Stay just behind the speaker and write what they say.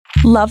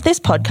Love this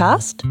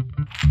podcast?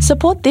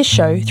 Support this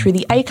show through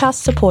the Acast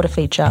supporter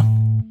feature.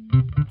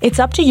 It's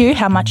up to you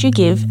how much you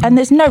give, and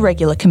there's no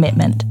regular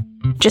commitment.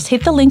 Just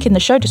hit the link in the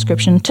show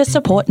description to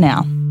support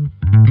now.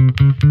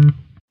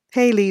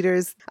 Hey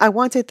leaders, I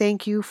want to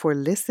thank you for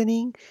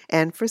listening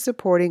and for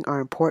supporting our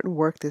important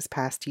work this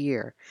past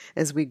year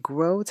as we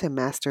grow to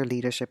master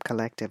leadership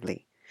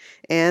collectively.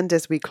 And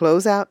as we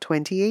close out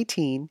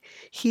 2018,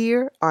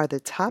 here are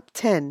the top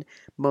 10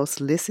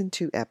 most listened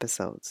to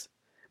episodes.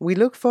 We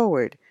look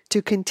forward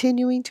to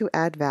continuing to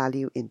add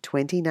value in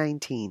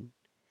 2019.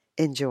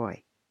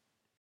 Enjoy.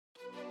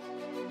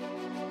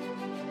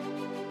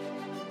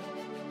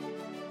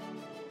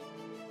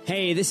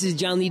 Hey, this is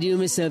John Lee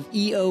Dumas of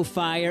EO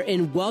Fire,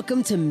 and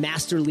welcome to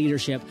Master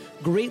Leadership.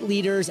 Great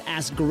leaders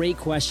ask great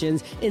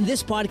questions, and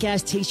this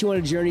podcast takes you on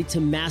a journey to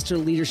master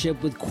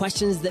leadership with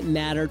questions that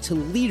matter to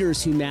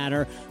leaders who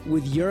matter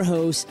with your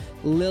host,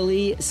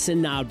 Lily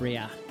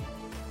Sanabria.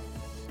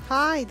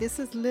 Hi, this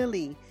is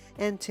Lily,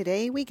 and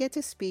today we get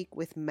to speak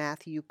with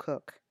Matthew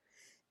Cook.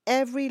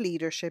 Every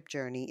leadership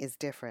journey is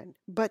different,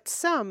 but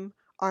some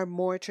are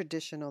more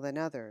traditional than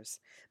others.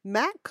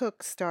 Matt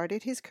Cook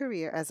started his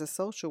career as a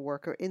social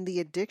worker in the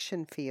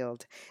addiction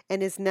field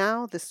and is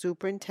now the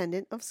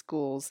superintendent of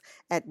schools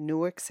at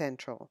Newark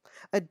Central,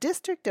 a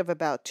district of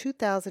about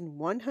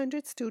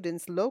 2,100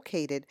 students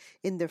located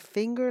in the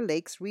Finger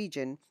Lakes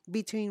region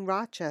between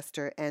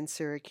Rochester and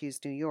Syracuse,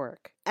 New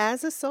York.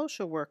 As a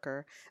social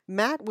worker,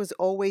 Matt was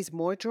always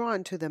more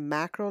drawn to the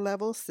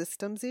macro-level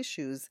systems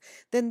issues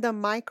than the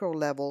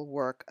micro-level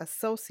work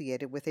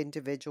associated with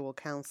individual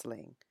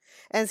counseling.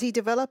 As he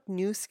developed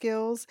new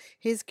skills,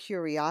 his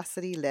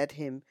curiosity led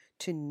him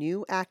to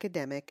new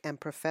academic and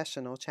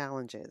professional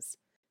challenges.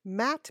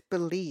 Matt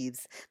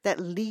believes that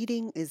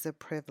leading is a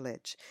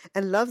privilege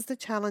and loves the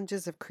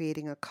challenges of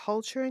creating a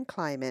culture and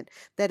climate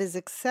that is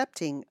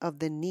accepting of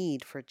the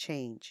need for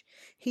change.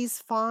 He's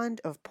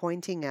fond of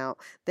pointing out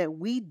that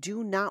we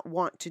do not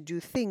want to do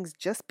things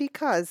just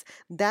because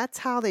that's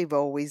how they've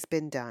always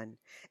been done.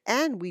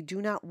 And we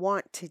do not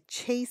want to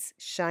chase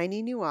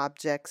shiny new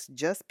objects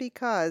just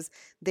because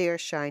they are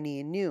shiny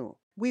and new.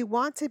 We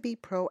want to be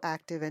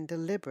proactive and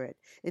deliberate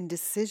in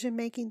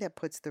decision-making that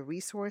puts the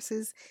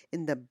resources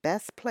in the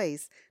best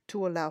place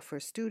to allow for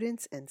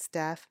students and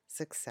staff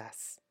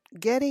success.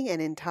 Getting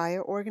an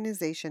entire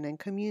organization and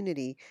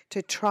community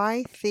to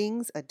try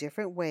things a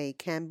different way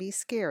can be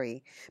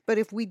scary, but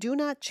if we do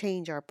not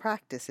change our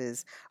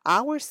practices,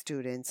 our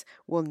students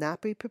will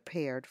not be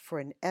prepared for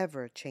an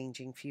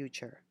ever-changing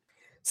future.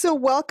 So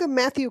welcome,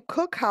 Matthew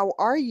Cook. How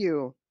are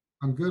you?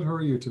 I'm good. How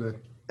are you today?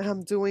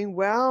 I'm doing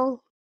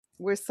well.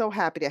 We're so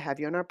happy to have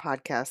you on our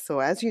podcast. So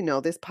as you know,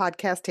 this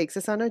podcast takes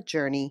us on a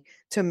journey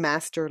to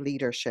master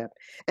leadership.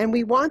 And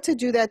we want to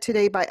do that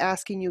today by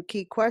asking you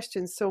key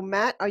questions. So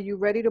Matt, are you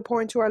ready to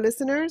pour into our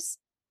listeners?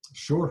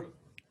 Sure.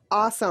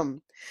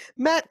 Awesome.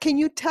 Matt, can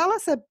you tell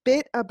us a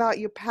bit about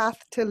your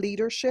path to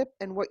leadership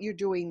and what you're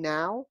doing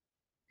now?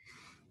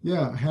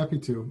 Yeah, happy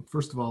to.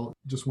 First of all,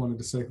 just wanted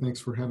to say thanks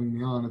for having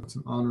me on. It's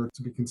an honor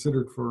to be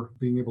considered for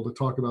being able to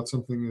talk about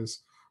something as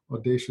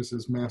audacious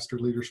as master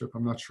leadership.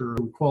 I'm not sure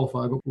we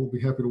qualify, but we'll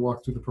be happy to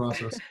walk through the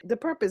process. The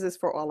purpose is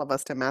for all of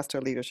us to master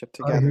leadership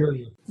together. I hear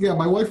you. Yeah,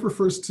 my wife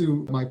refers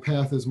to my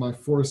path as my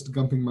Forrest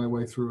Gumping my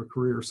way through a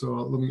career. So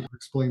let me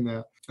explain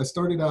that. I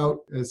started out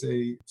as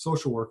a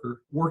social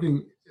worker,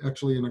 working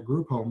actually in a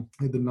group home.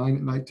 I had the 9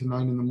 at night to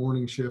 9 in the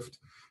morning shift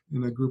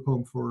in a group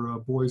home for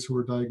boys who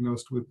were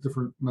diagnosed with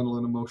different mental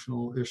and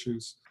emotional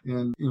issues.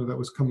 And, that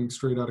was coming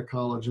straight out of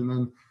college. And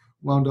then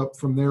wound up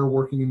from there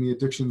working in the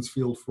addictions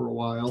field for a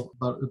while,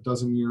 about a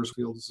dozen years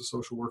field as a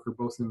social worker,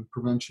 both in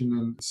prevention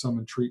and some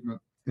in treatment.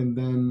 And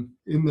then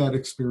in that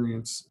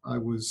experience, I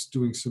was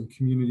doing some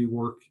community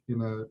work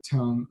in a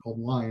town called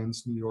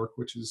Lyons, New York,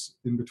 which is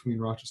in between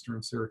Rochester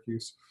and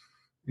Syracuse.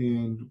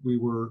 And we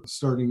were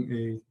starting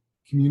a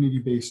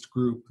community-based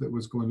group that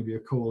was going to be a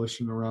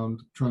coalition around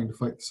trying to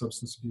fight the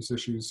substance abuse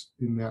issues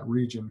in that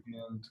region.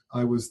 And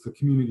I was the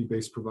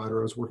community-based provider.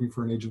 I was working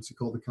for an agency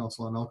called the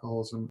Council on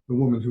Alcoholism. The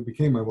woman who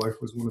became my wife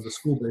was one of the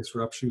school-based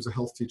reps. She was a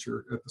health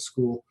teacher at the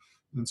school.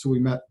 And so we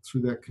met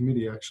through that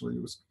committee, actually.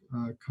 It was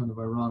kind of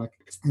ironic.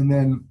 And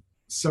then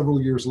several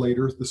years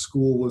later, the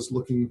school was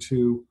looking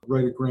to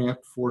write a grant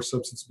for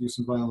substance abuse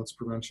and violence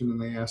prevention,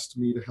 and they asked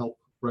me to help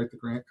write the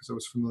grant because I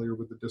was familiar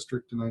with the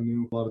district and I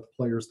knew a lot of the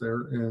players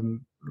there.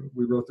 And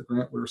we wrote the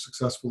grant. We were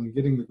successful in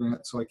getting the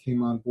grant. So I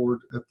came on board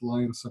at the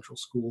Lyons Central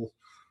School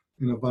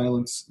in a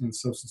violence and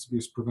substance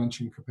abuse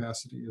prevention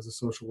capacity as a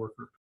social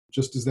worker.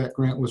 Just as that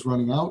grant was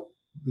running out,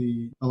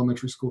 the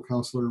elementary school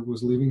counselor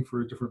was leaving for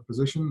a different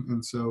position.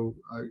 And so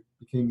I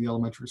became the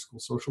elementary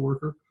school social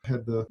worker. I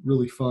had the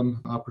really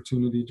fun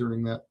opportunity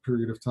during that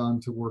period of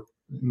time to work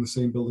in the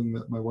same building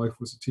that my wife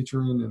was a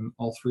teacher in, and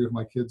all 3 of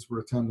my kids were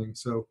attending.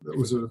 So it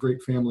was a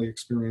great family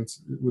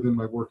experience within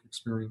my work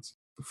experience.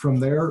 From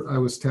there, I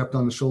was tapped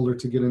on the shoulder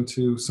to get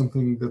into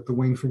something that the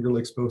Wayne Finger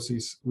Lakes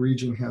BOCES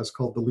region has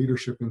called the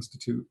Leadership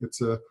Institute.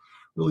 It's a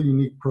really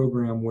unique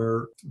program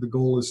where the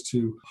goal is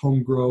to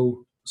home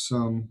grow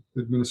some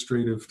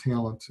administrative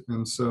talent.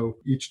 And so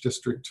each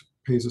district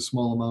pays a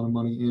small amount of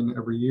money in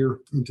every year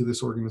into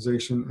this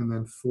organization. And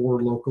then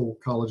 4 local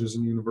colleges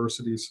and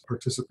universities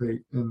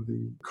participate in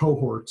the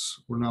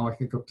cohorts. We're now, I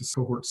think, up to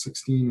cohort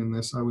 16 in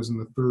this. I was in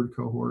the 3rd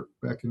cohort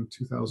back in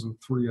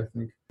 2003, I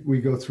think.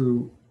 We go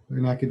through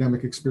an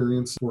academic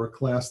experience for a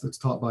class that's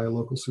taught by a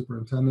local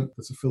superintendent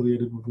that's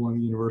affiliated with one of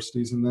the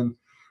universities. And then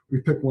we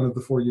pick one of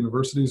the 4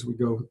 universities. We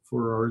go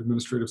for our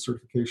administrative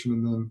certification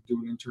and then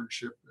do an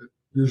internship,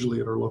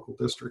 usually at our local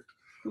district.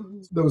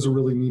 Mm-hmm. That was a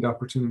really neat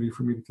opportunity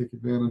for me to take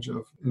advantage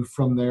of. And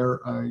from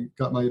there, I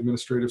got my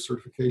administrative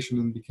certification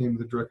and became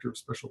the director of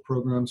special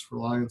programs for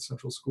Lyons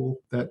Central School.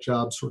 That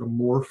job sort of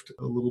morphed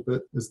a little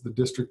bit as the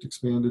district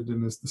expanded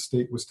and as the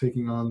state was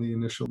taking on the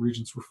initial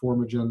Regents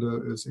Reform agenda,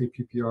 as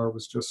APPR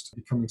was just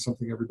becoming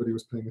something everybody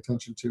was paying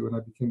attention to. And I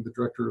became the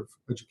director of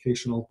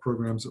educational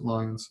programs at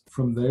Lyons.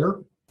 From there,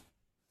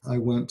 I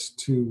went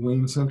to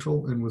Wayne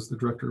Central and was the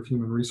director of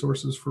human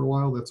resources for a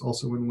while. That's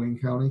also in Wayne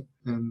County.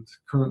 And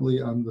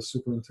currently I'm the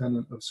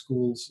superintendent of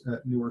schools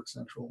at Newark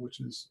Central, which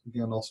is,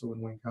 again, also in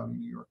Wayne County,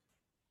 New York.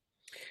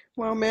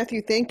 Well,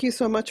 Matthew, thank you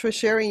so much for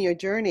sharing your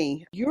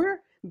journey. Your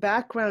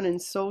background in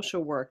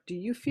social work, do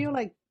you feel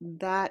like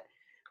that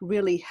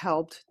really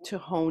helped to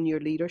hone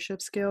your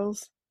leadership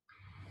skills?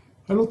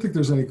 I don't think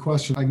there's any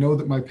question. I know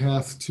that my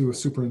path to a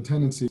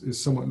superintendency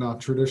is somewhat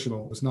not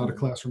traditional. I was not a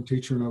classroom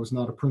teacher and I was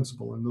not a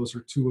principal. And those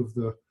are 2 of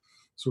the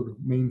sort of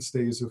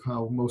mainstays of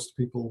how most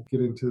people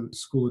get into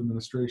school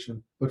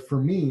administration. But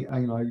for me,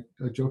 I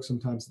joke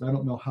sometimes that I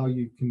don't know how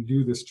you can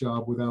do this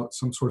job without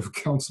some sort of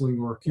counseling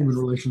or human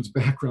relations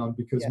background,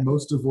 because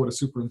most of what a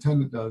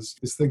superintendent does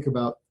is think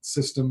about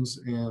systems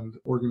and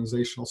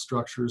organizational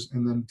structures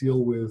and then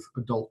deal with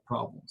adult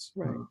problems.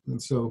 Right.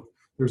 And so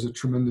there's a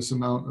tremendous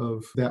amount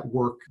of that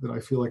work that I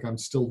feel like I'm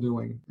still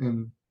doing.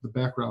 And the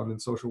background in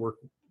social work,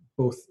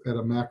 both at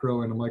a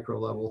macro and a micro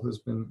level, has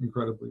been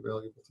incredibly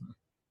valuable to me.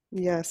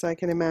 Yes, I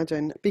can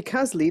imagine.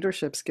 Because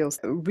leadership skills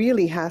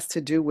really has to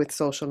do with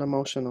social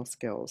emotional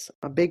skills,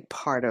 a big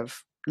part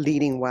of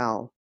leading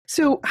well.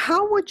 So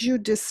how would you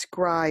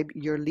describe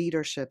your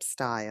leadership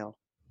style?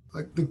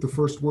 I think the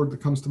first word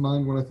that comes to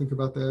mind when I think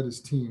about that is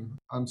team.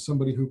 I'm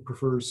somebody who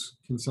prefers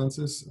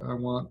consensus. I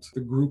want the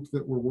group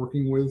that we're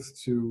working with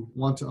to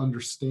want to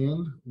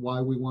understand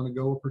why we want to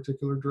go a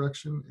particular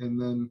direction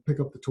and then pick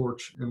up the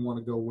torch and want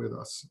to go with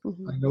us.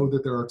 Mm-hmm. I know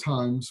that there are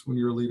times when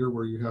you're a leader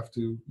where you have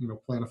to,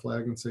 plant a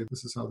flag and say,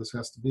 this is how this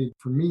has to be.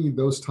 For me,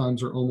 those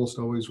times are almost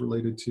always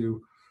related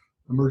to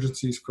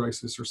emergencies,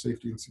 crisis, or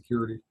safety and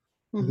security.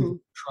 Mm-hmm. I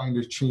think trying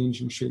to change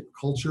and shape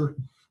culture,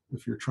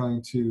 if you're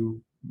trying to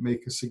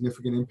make a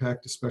significant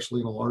impact, especially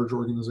in a large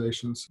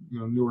organizations.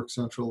 Newark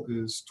Central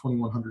is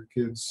 2,100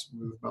 kids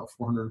with about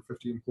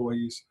 450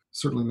 employees.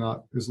 Certainly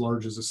not as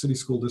large as a city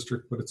school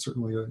district, but it's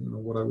certainly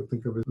what I would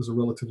think of as a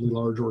relatively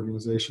large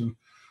organization.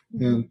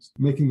 And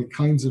making the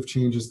kinds of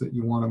changes that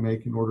you want to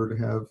make in order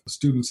to have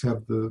students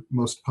have the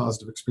most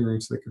positive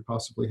experience they could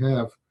possibly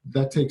have,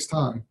 that takes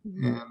time.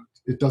 And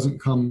it doesn't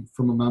come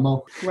from a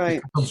memo. Right.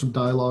 It comes from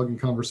dialogue and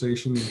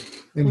conversation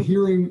and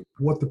hearing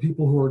what the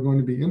people who are going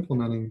to be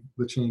implementing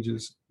the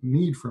changes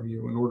need from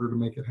you in order to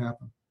make it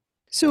happen.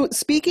 So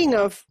speaking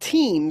of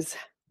teams,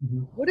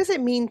 what does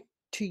it mean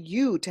to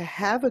you to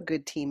have a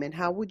good team, and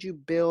how would you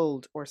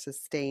build or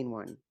sustain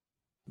one?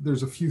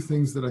 There's a few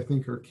things that I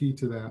think are key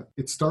to that.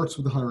 It starts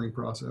with the hiring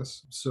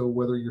process. So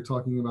whether you're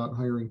talking about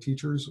hiring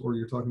teachers or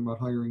you're talking about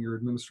hiring your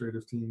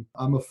administrative team,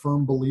 I'm a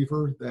firm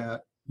believer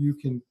that you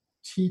can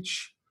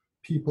teach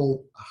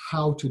people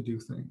how to do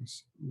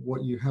things.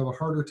 What you have a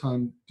harder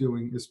time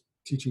doing is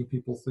teaching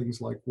people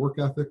things like work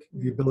ethic,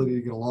 the ability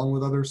to get along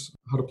with others,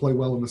 how to play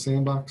well in the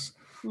sandbox.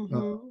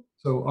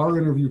 So our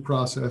interview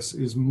process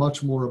is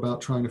much more about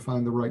trying to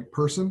find the right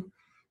person,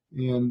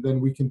 and then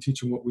we can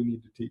teach them what we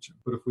need to teach them.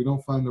 But if we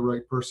don't find the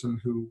right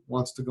person who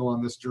wants to go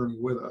on this journey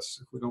with us,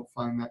 if we don't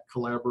find that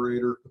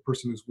collaborator, the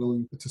person who's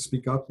willing to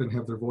speak up and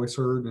have their voice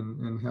heard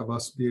and have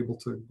us be able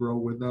to grow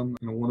with them.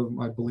 One of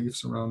my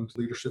beliefs around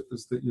leadership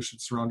is that you should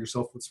surround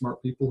yourself with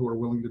smart people who are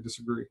willing to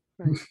disagree.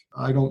 Right.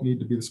 I don't need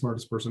to be the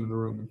smartest person in the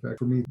room. In fact,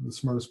 for me, the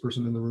smartest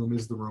person in the room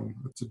is the room.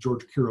 It's a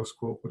George Kiros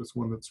quote, but it's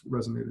one that's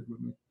resonated with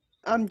me.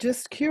 I'm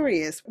just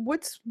curious,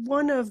 what's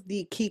one of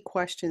the key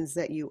questions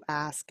that you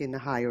ask in the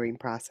hiring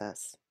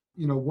process?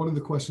 One of the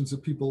questions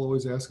that people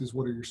always ask is,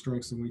 what are your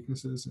strengths and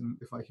weaknesses? And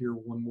if I hear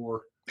one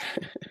more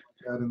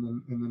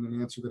and then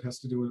an answer that has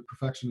to do with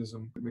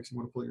perfectionism, it makes you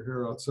want to pull your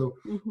hair out. So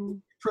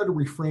try to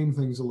reframe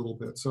things a little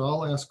bit. So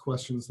I'll ask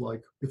questions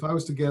like, if I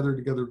was to gather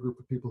together a group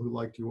of people who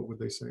liked you, what would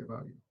they say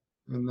about you?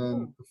 And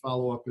then the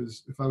follow-up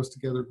is, if I was to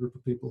gather a group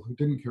of people who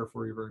didn't care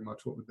for you very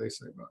much, what would they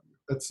say about you?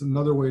 That's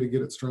another way to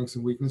get at strengths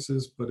and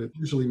weaknesses, but it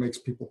usually makes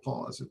people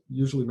pause. It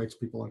usually makes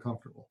people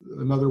uncomfortable.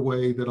 Another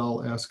way that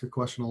I'll ask a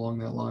question along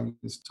that line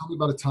is, tell me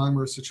about a time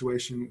or a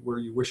situation where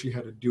you wish you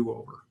had a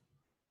do-over.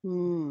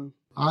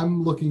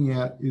 I'm looking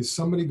at, is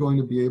somebody going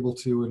to be able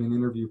to, in an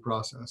interview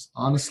process,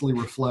 honestly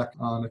reflect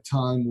on a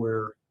time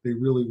where they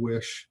really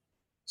wish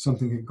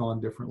something had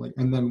gone differently.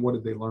 And then what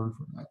did they learn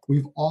from that?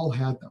 We've all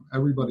had them.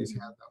 Everybody's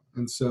had them.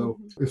 And so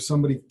if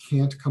somebody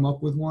can't come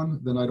up with one,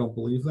 then I don't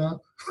believe that,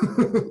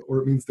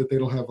 or it means that they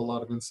don't have a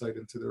lot of insight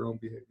into their own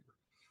behavior.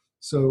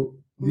 So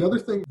the other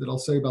thing that I'll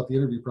say about the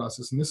interview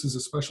process, and this is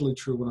especially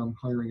true when I'm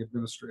hiring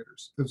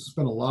administrators, I've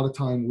spent a lot of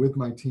time with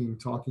my team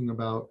talking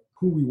about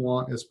who we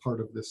want as part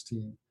of this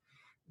team.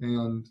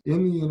 And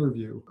in the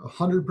interview,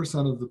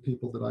 100% of the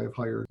people that I have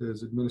hired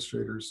as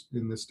administrators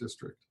in this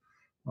district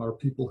are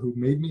people who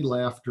made me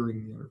laugh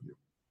during the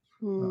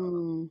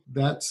interview.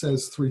 That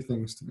says three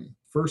things to me.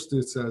 First,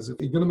 it says, if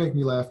you're going to make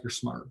me laugh, you're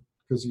smart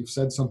because you've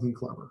said something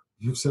clever,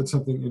 you've said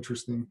something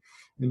interesting,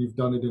 and you've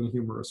done it in a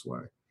humorous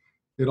way.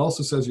 It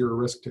also says you're a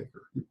risk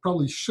taker. You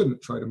probably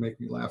shouldn't try to make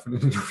me laugh in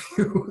an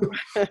interview.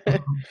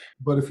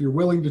 But if you're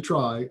willing to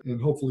try,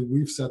 and hopefully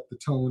we've set the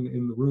tone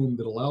in the room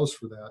that allows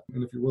for that,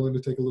 and if you're willing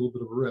to take a little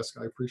bit of a risk,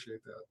 I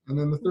appreciate that. And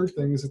then the third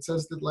thing is it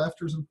says that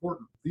laughter is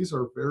important. These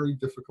are very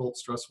difficult,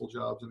 stressful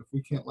jobs, and if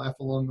we can't laugh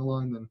along the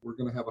line, then we're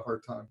going to have a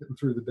hard time getting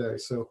through the day.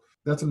 So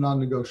that's a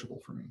non-negotiable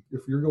for me.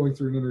 If you're going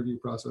through an interview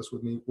process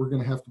with me, we're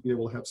going to have to be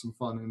able to have some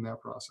fun in that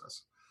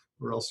process,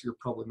 or else you're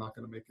probably not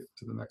going to make it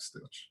to the next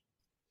stage.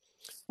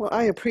 Well,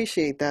 I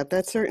appreciate that.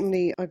 That's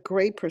certainly a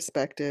great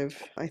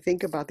perspective. I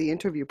think about the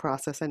interview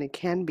process, and it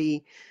can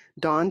be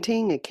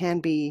daunting, it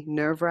can be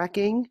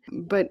nerve-wracking,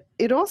 but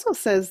it also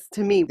says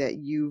to me that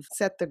you've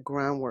set the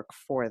groundwork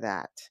for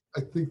that.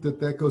 I think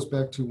that goes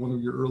back to one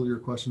of your earlier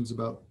questions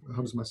about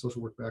how does my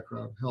social work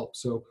background help.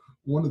 So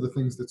one of the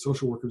things that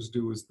social workers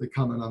do is they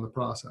comment on the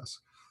process.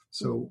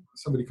 So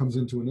somebody comes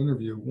into an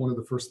interview, one of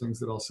the first things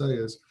that I'll say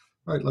is,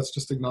 all right, let's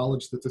just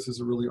acknowledge that this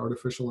is a really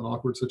artificial and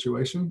awkward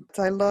situation.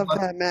 I love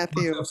that,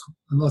 Matthew.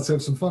 Let's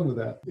have some fun with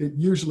that. It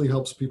usually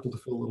helps people to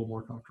feel a little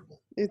more comfortable.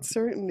 It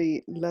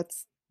certainly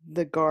lets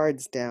the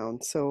guards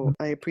down. So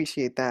I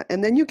appreciate that.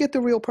 And then you get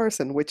the real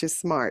person, which is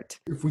smart.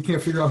 If we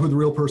can't figure out who the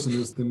real person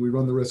is, then we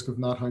run the risk of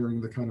not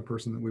hiring the kind of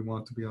person that we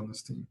want to be on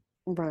this team.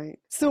 Right.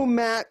 So,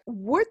 Matt,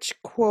 which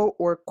quote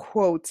or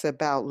quotes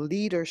about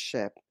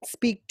leadership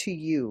speak to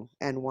you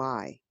and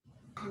why?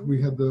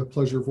 We had the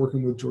pleasure of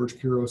working with George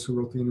Kiros, who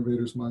wrote The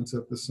Innovator's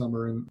Mindset this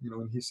summer. And,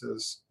 and he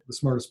says, the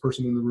smartest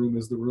person in the room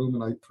is the room.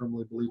 And I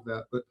firmly believe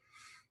that. But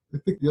I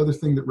think the other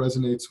thing that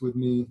resonates with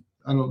me,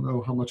 I don't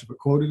know how much of a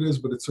quote it is,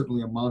 but it's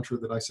certainly a mantra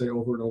that I say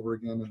over and over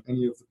again. And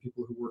any of the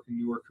people who work in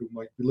Newark who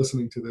might be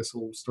listening to this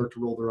will start to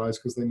roll their eyes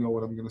because they know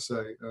what I'm going to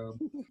say.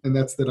 And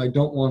that's that I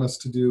don't want us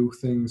to do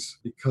things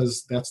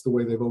because that's the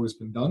way they've always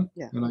been done.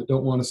 Yeah. And I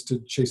don't want us to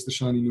chase the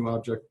shiny new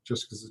object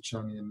just because it's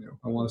shiny and new.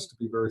 I want us to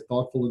be very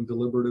thoughtful and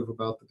deliberative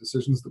about the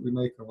decisions that we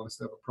make. I want us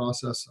to have a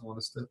process. I want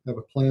us to have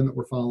a plan that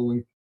we're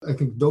following. I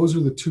think those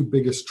are the two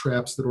biggest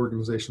traps that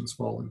organizations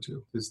fall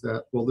into, is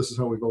that, well, this is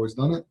how we've always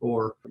done it,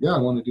 or, yeah, I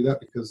want to do that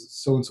because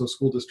so-and-so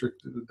school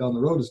district down the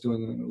road is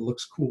doing it and it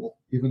looks cool,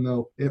 even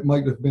though it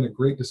might have been a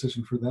great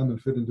decision for them and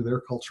fit into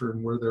their culture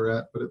and where they're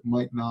at, but it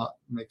might not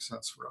make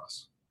sense for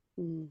us.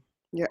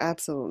 You're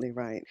absolutely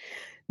right.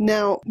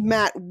 Now,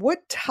 Matt,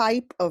 what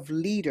type of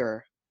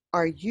leader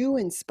are you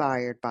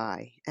inspired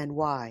by and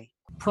why?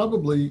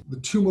 Probably the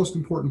two most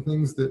important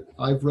things that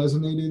I've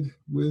resonated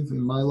with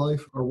in my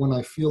life are when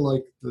I feel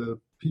like the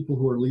people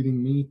who are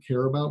leading me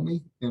care about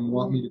me and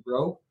want me to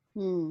grow,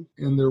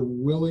 and they're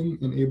willing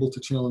and able to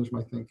challenge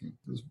my thinking.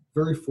 I was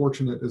very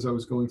fortunate as I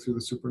was going through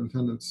the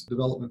superintendent's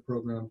development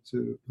program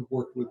to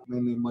work with a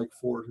man named Mike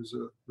Ford, who's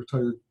a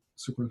retired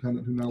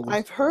superintendent who now works.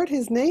 I've heard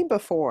his name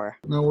before.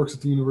 Now works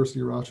at the University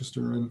of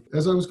Rochester. And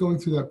as I was going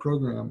through that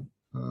program,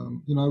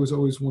 I was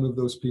always one of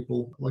those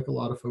people, like a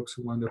lot of folks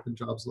who wind up in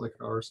jobs like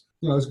ours.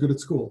 I was good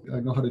at school. I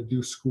know how to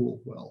do school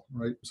well,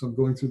 right? So I'm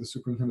going through the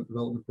superintendent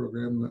development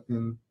program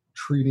and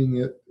treating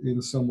it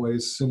in some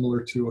ways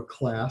similar to a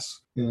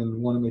class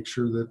and want to make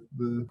sure that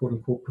the quote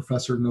unquote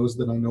professor knows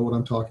that I know what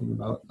I'm talking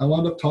about. I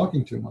wound up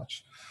talking too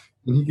much.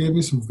 And he gave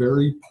me some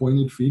very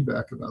pointed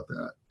feedback about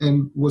that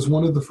and was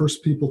one of the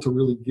first people to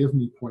really give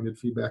me pointed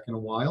feedback in a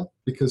while,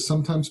 because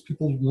sometimes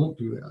people won't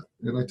do that.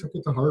 And I took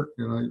it to heart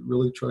and I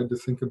really tried to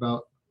think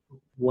about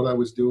what I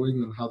was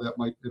doing and how that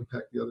might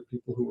impact the other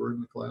people who were in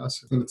the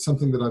class. And it's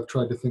something that I've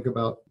tried to think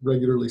about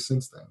regularly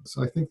since then.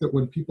 So I think that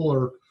when people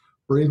are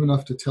brave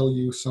enough to tell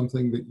you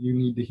something that you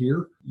need to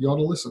hear, you ought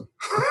to listen.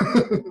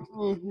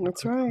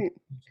 That's right.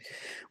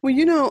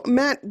 Well,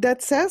 Matt,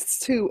 that says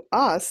to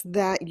us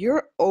that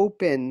you're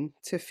open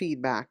to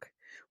feedback,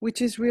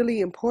 which is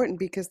really important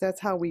because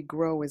that's how we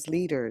grow as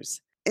leaders.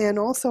 And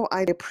also,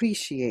 I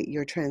appreciate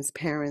your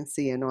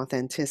transparency and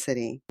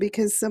authenticity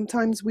because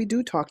sometimes we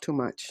do talk too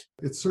much.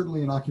 It's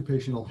certainly an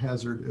occupational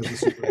hazard as a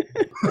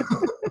superintendent.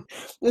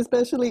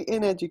 Especially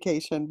in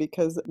education,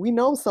 because we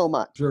know so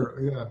much. Sure,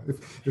 yeah.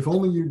 If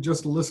only you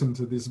just listen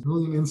to this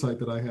brilliant insight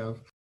that I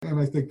have. And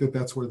I think that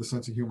that's where the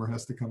sense of humor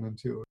has to come in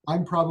too.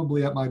 I'm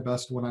probably at my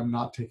best when I'm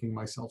not taking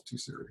myself too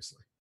seriously.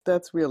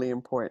 That's really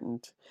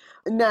important.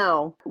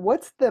 Now,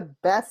 what's the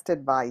best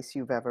advice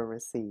you've ever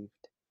received?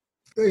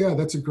 Yeah,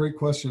 that's a great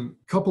question.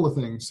 Couple of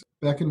things.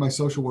 Back in my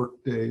social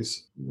work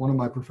days, one of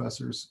my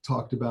professors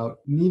talked about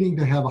needing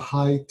to have a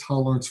high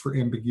tolerance for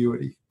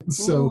ambiguity.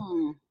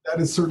 So that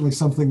is certainly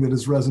something that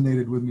has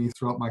resonated with me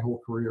throughout my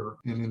whole career.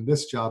 And in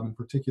this job in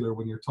particular,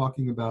 when you're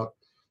talking about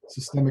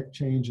systemic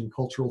change and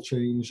cultural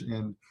change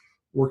and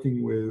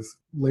working with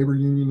labor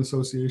union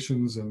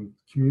associations and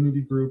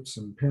community groups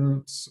and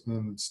parents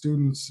and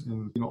students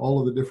and all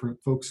of the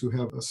different folks who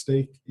have a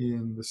stake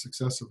in the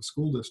success of a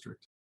school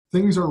district,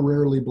 things are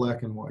rarely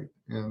black and white,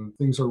 and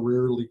things are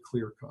rarely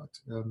clear cut.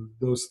 And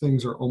those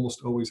things are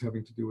almost always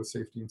having to do with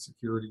safety and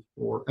security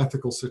or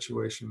ethical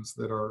situations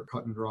that are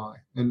cut and dry.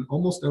 And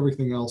almost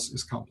everything else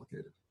is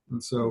complicated.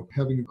 And so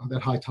having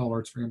that high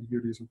tolerance for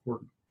ambiguity is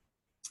important.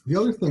 The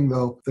other thing,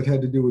 though, that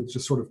had to do with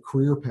just sort of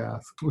career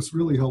path was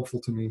really helpful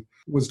to me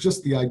was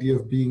just the idea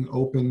of being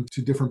open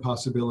to different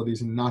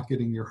possibilities and not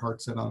getting your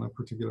heart set on a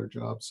particular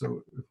job.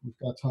 So if we've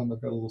got time,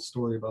 I've got a little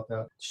story about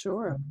that.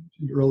 Sure. I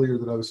mentioned earlier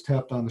that I was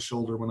tapped on the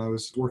shoulder when I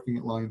was working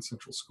at Lyons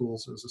Central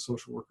Schools as a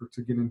social worker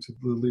to get into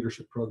the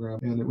leadership program.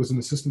 And it was an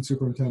assistant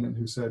superintendent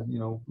who said,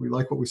 we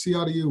like what we see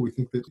out of you. We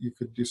think that you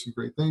could do some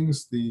great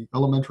things. The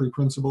elementary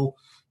principal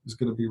is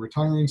going to be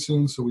retiring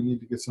soon, so we need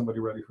to get somebody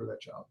ready for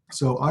that job.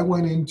 So I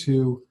went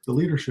into the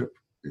Leadership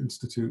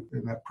Institute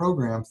in that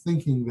program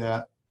thinking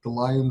that the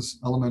Lyons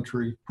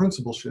Elementary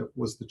principalship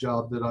was the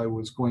job that I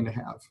was going to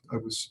have. I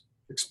was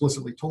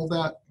explicitly told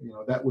that,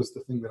 that was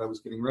the thing that I was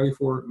getting ready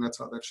for, and that's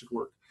how that should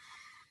work.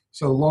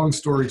 So long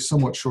story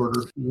somewhat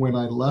shorter, when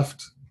I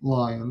left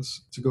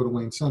Lyons to go to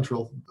Wayne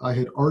Central, I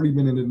had already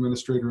been an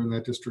administrator in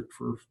that district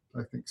for,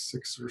 I think,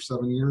 6 or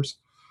 7 years.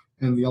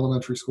 And the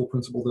elementary school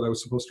principal that I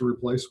was supposed to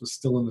replace was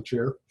still in the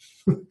chair.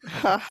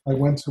 I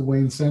went to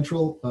Wayne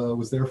Central,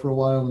 was there for a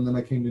while, and then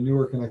I came to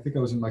Newark, and I think I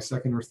was in my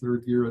second or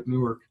third year at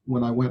Newark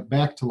when I went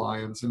back to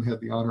Lyons and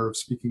had the honor of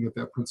speaking at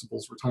that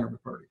principal's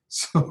retirement party.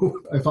 So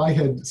if I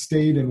had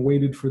stayed and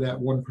waited for that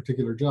one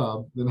particular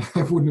job, then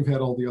I wouldn't have had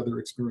all the other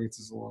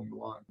experiences along the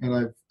line. And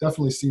I've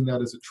definitely seen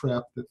that as a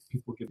trap that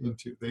people get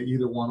into. They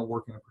either want to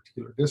work in a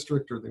particular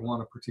district or they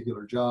want a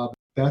particular job.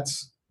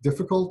 That's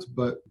difficult,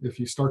 but if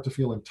you start to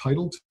feel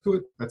entitled to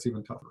it, that's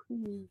even tougher.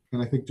 Mm-hmm. And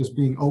I think just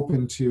being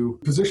open to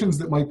positions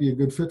that might be a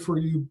good fit for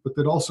you, but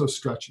that also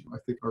stretch you, I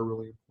think are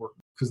really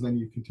important because then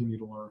you continue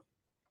to learn.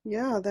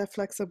 Yeah, that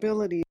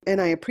flexibility. And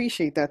I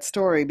appreciate that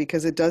story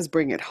because it does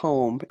bring it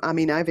home. I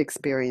mean, I've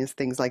experienced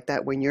things like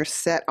that when you're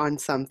set on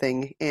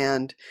something,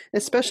 and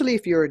especially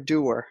if you're a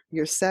doer,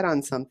 you're set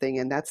on something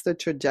and that's the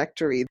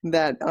trajectory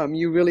that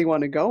you really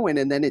want to go in,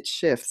 and then it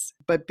shifts.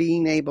 But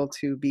being able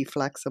to be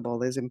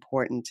flexible is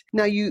important.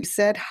 Now, you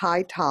said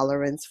high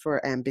tolerance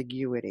for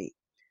ambiguity.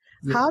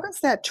 Yeah. How does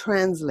that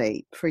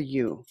translate for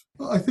you?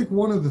 Well, I think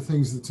one of the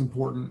things that's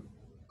important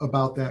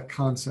about that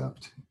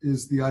concept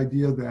is the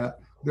idea that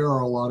there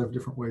are a lot of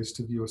different ways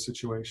to view a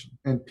situation.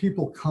 And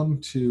people come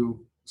to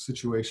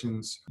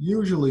situations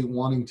usually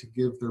wanting to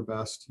give their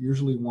best,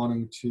 usually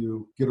wanting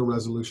to get a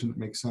resolution that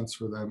makes sense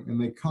for them.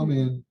 And they come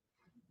in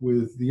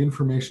with the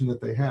information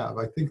that they have.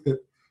 I think that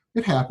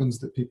it happens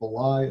that people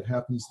lie. It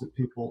happens that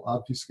people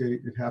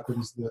obfuscate. It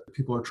happens that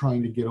people are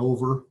trying to get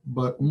over.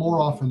 But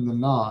more often than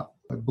not,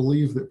 I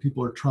believe that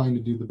people are trying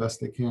to do the best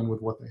they can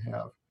with what they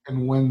have.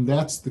 And when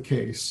that's the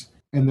case,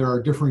 and there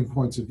are differing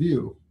points of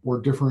view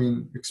or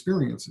differing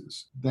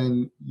experiences,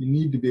 then you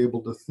need to be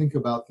able to think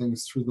about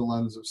things through the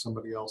lens of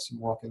somebody else and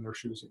walk in their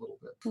shoes a little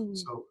bit. Mm-hmm.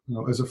 So,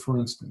 as a for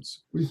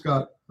instance, we've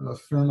got a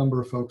fair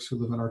number of folks who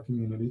live in our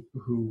community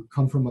who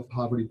come from a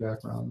poverty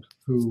background,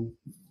 who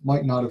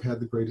might not have had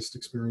the greatest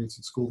experience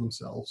in school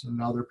themselves, and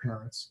now they're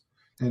parents.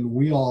 And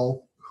we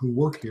all who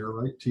work here,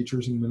 right,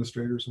 teachers and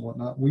administrators and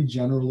whatnot, we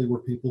generally were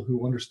people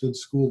who understood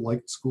school,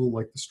 liked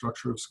the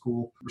structure of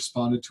school,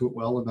 responded to it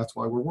well, and that's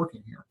why we're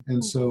working here.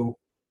 And so,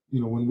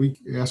 when we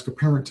ask a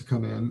parent to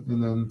come in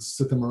and then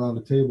sit them around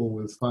a table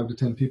with 5 to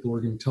 10 people who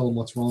are going to tell them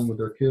what's wrong with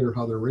their kid or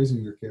how they're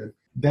raising their kid,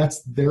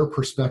 that's their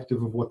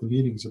perspective of what the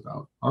meeting's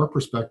about. Our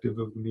perspective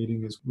of the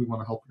meeting is we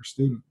want to help your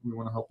student. We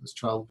want to help this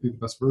child be the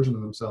best version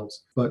of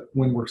themselves. But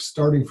when we're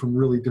starting from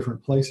really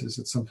different places,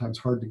 it's sometimes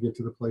hard to get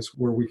to the place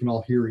where we can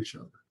all hear each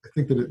other. I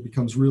think that it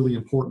becomes really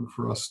important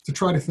for us to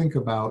try to think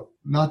about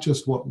not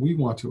just what we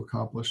want to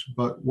accomplish,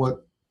 but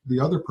what the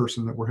other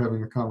person that we're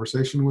having a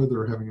conversation with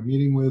or having a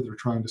meeting with or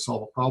trying to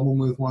solve a problem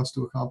with wants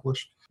to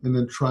accomplish, and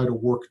then try to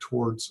work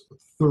towards a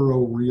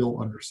thorough, real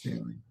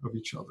understanding of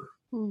each other.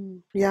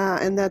 Yeah,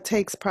 and that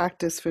takes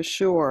practice for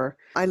sure.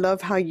 I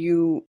love how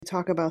you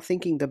talk about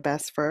thinking the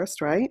best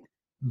first, right?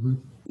 Mm-hmm.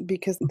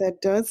 Because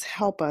that does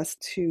help us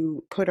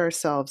to put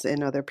ourselves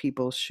in other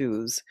people's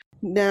shoes.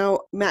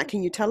 Now, Matt,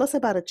 can you tell us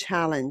about a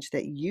challenge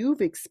that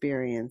you've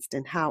experienced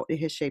and how it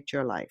has shaped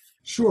your life?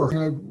 Sure.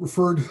 I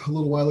referred a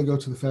little while ago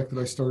to the fact that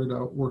I started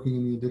out working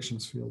in the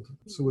addictions field.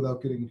 So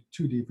without getting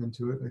too deep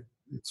into it,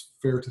 it's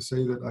fair to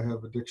say that I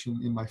have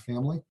addiction in my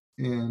family.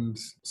 And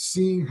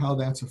seeing how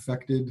that's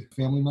affected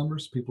family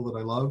members, people that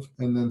I love,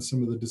 and then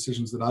some of the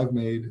decisions that I've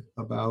made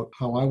about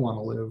how I want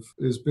to live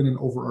has been an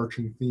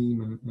overarching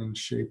theme and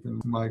shape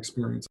in my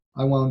experience.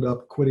 I wound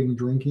up quitting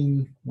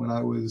drinking when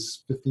I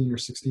was 15 or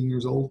 16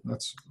 years old.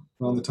 That's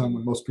around the time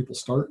when most people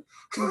start.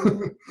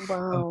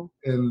 Wow.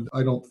 And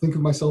I don't think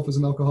of myself as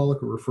an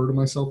alcoholic or refer to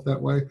myself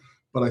that way.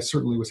 but I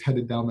certainly was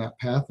headed down that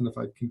path. And if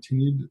I'd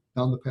continued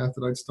down the path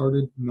that I'd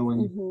started,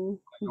 knowing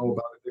I know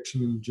about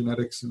addiction and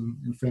genetics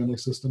and family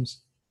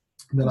systems,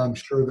 then I'm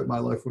sure that my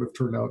life would have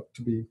turned out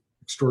to be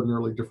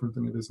extraordinarily different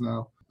than it is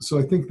now. So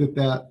I think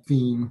that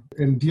theme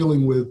and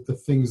dealing with the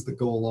things that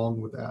go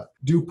along with that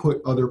do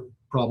put other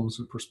problems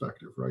in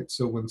perspective, right?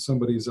 So when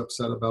somebody's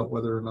upset about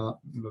whether or not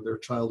their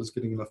child is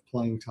getting enough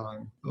playing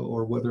time,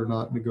 or whether or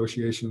not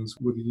negotiations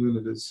with the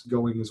unit is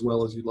going as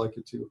well as you'd like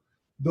it to,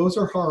 those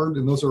are hard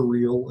and those are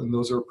real and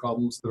those are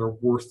problems that are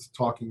worth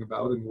talking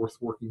about and worth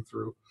working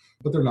through,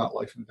 but they're not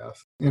life and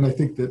death. And I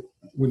think that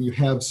when you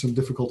have some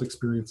difficult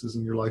experiences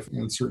in your life,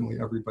 and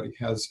certainly everybody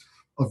has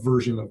a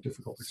version of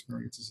difficult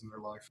experiences in their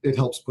life, it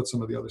helps put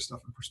some of the other stuff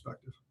in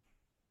perspective.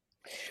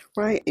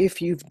 Right. If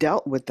you've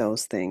dealt with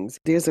those things,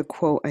 there's a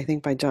quote, I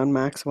think, by John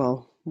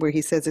Maxwell, where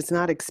he says it's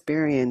not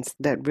experience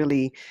that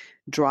really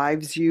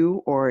drives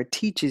you or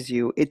teaches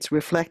you. It's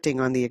reflecting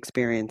on the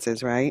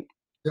experiences, right?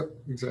 Yep,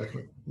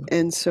 exactly.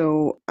 And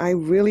so I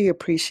really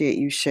appreciate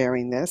you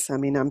sharing this. I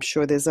mean, I'm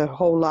sure there's a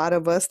whole lot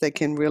of us that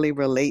can really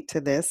relate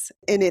to this,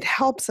 and it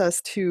helps us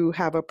to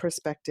have a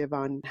perspective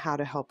on how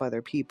to help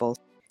other people.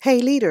 Hey,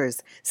 leaders,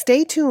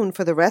 stay tuned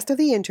for the rest of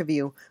the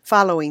interview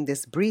following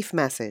this brief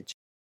message.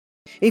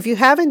 If you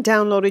haven't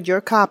downloaded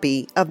your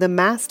copy of the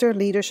Master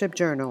Leadership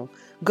Journal,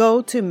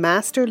 go to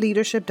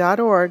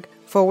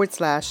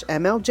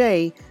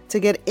masterleadership.org/MLJ to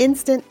get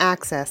instant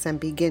access and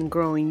begin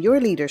growing your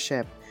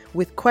leadership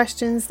with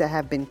questions that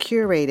have been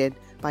curated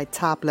by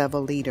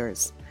top-level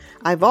leaders.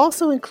 I've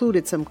also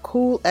included some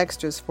cool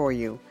extras for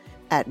you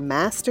at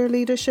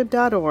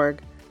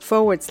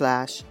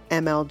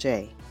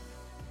masterleadership.org/MLJ.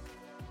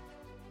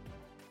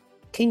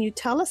 Can you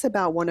tell us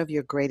about one of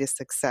your greatest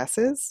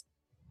successes?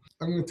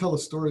 I'm going to tell a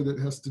story that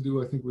has to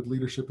do, I think, with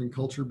leadership and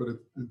culture, but it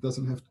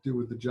doesn't have to do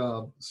with the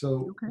job.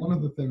 So One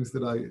of the things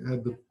that I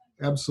had the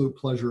absolute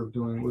pleasure of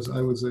doing was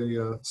I was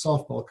a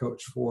softball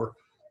coach for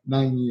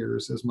 9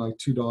 years as my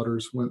two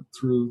daughters went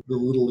through the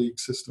Little League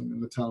system in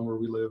the town where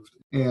we lived.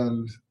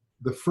 And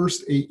the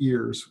first 8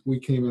 years, we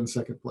came in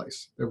second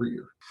place every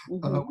year.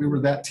 We were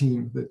that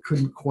team that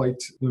couldn't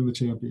quite win the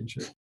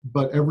championship.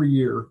 But every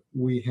year,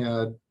 we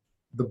had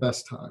the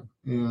best time.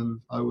 And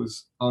I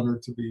was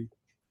honored to be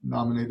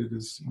nominated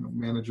as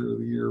manager of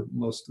the year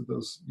most of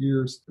those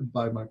years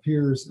by my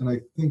peers. And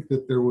I think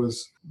that there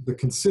was the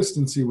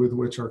consistency with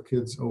which our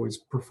kids always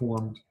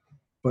performed,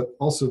 but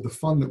also the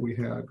fun that we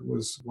had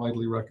was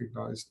widely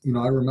recognized.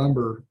 I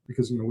remember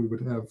because we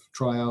would have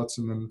tryouts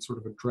and then sort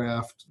of a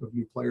draft of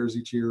new players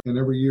each year. And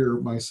every year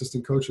my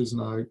assistant coaches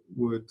and I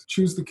would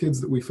choose the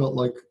kids that we felt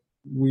like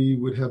we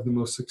would have the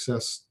most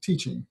success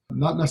teaching,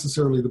 not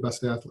necessarily the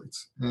best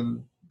athletes.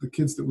 And the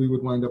kids that we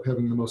would wind up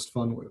having the most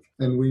fun with.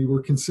 And we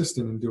were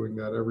consistent in doing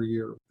that every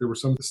year. There were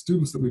some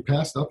students that we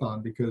passed up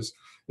on because,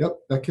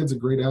 that kid's a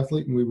great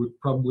athlete and we would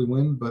probably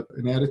win, but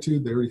an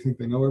attitude, they already think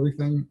they know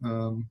everything.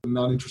 I'm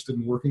not interested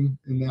in working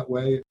in that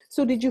way.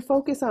 So did you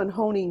focus on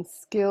honing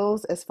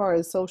skills as far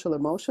as social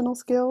emotional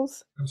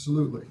skills?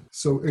 Absolutely.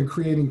 So, and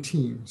creating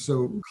team.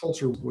 So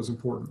culture was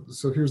important.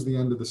 So here's the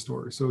end of the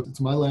story. So it's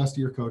my last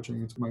year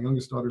coaching. It's my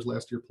youngest daughter's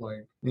last year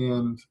playing.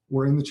 And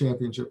we're in the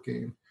championship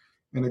game.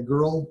 And a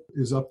girl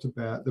is up to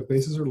bat. The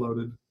bases are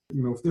loaded.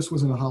 If this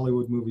was in a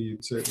Hollywood movie,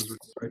 you'd say it was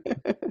right.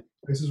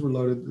 Bases were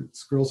loaded.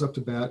 This girl's up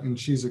to bat, and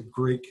she's a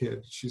great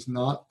kid. She's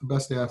not the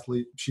best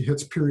athlete. She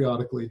hits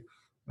periodically,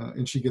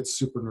 and she gets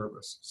super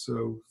nervous.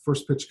 So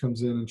first pitch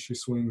comes in, and she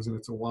swings, and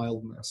it's a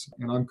wild mess.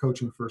 And I'm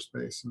coaching first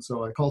base. And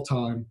so I call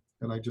time,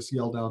 and I just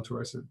yell down to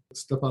her. I said,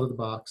 step out of the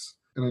box.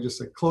 And I just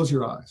say, close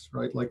your eyes,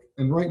 right?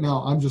 And right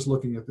now I'm just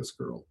looking at this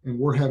girl and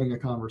we're having a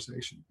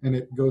conversation. And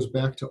it goes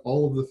back to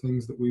all of the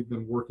things that we've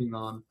been working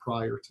on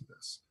prior to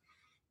this.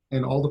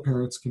 And all the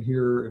parents can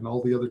hear and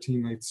all the other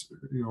teammates,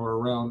 are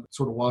around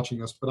sort of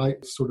watching us. But I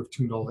sort of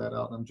tuned all that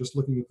out. I'm just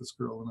looking at this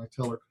girl and I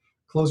tell her,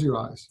 close your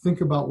eyes.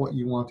 Think about what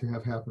you want to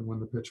have happen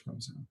when the pitch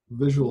comes in.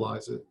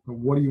 Visualize it.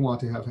 What do you want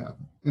to have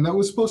happen? And that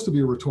was supposed to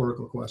be a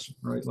rhetorical question,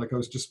 right? I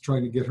was just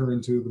trying to get her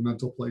into the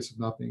mental place of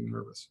not being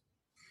nervous.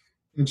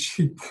 And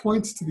she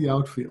points to the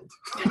outfield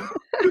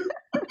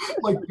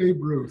like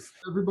Babe Ruth.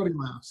 Everybody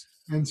laughs.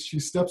 And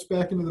she steps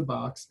back into the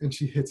box and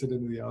she hits it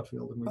into the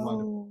outfield. And we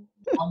wind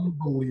up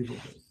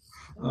unbelievable.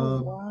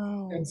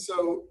 Wow. And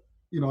so,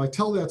 I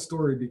tell that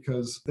story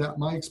because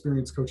my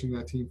experience coaching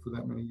that team for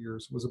that many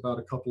years was about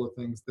a couple of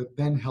things that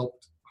then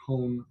helped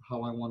hone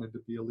how I wanted to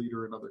be a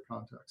leader in other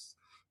contexts.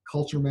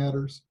 Culture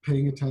matters,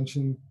 paying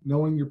attention,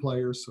 knowing your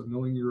players, so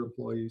knowing your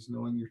employees,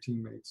 knowing your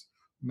teammates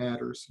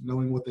matters,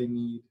 knowing what they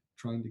need,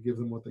 trying to give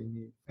them what they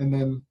need. And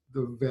then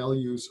the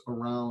values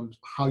around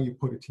how you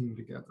put a team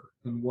together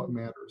and what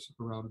matters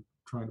around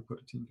trying to put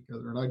a team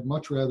together. And I'd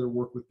much rather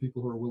work with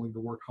people who are willing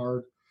to work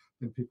hard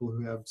than people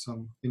who have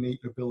some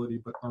innate ability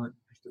but aren't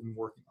interested in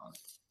working on it.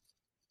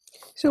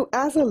 So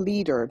as a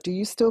leader, do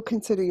you still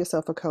consider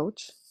yourself a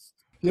coach?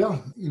 Yeah,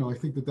 I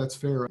think that that's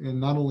fair. And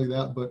not only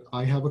that, but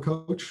I have a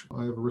coach.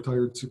 I have a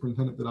retired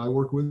superintendent that I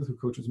work with who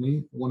coaches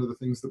me. One of the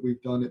things that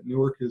we've done at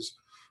Newark is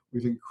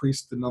we've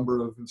increased the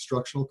number of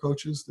instructional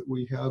coaches that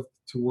we have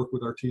to work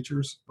with our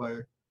teachers by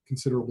a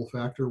considerable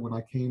factor. When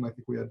I came, I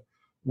think we had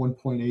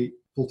 1.8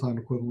 full-time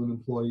equivalent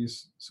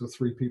employees, so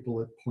 3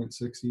 people at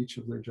 0.6 each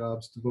of their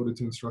jobs devoted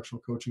to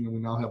instructional coaching, and we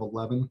now have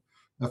 11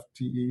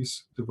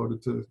 FTEs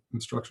devoted to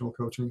instructional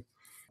coaching.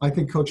 I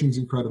think coaching is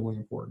incredibly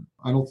important.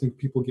 I don't think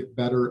people get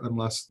better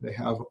unless they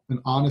have an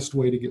honest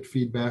way to get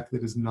feedback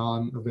that is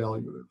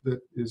non-evaluative, that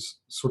is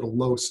sort of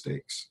low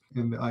stakes.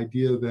 And the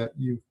idea that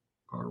you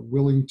are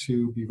willing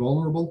to be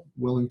vulnerable,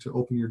 willing to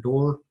open your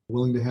door,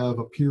 willing to have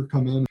a peer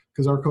come in,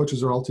 because our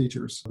coaches are all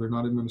teachers. They're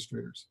not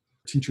administrators.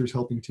 Teachers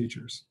helping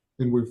teachers.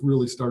 And we've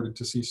really started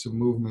to see some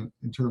movement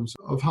in terms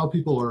of how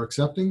people are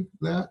accepting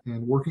that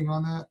and working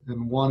on that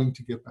and wanting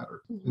to get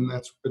better. And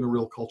that's been a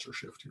real culture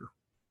shift here.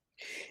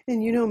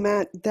 And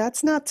Matt,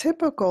 that's not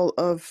typical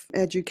of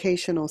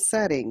educational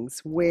settings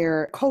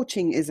where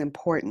coaching is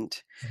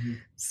important. Mm-hmm.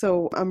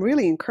 So I'm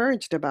really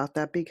encouraged about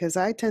that, because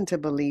I tend to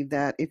believe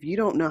that if you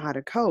don't know how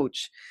to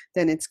coach,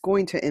 then it's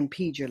going to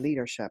impede your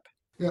leadership.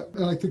 Yeah,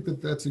 and I think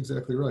that that's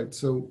exactly right.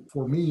 So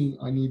for me,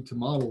 I need to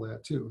model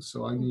that too.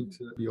 So I need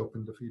to be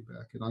open to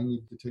feedback, and I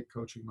need to take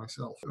coaching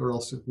myself, or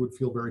else it would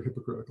feel very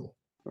hypocritical.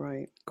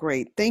 Right.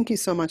 Great. Thank you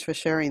so much for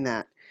sharing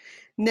that.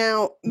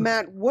 Now,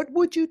 Matt, what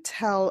would you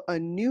tell a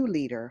new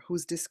leader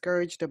who's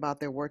discouraged about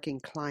their working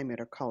climate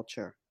or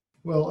culture?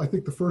 Well, I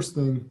think the first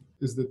thing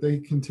is that they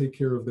can take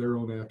care of their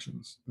own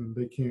actions, and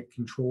they can't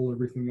control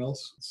everything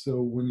else.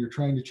 So when you're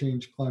trying to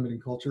change climate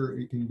and culture,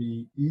 it can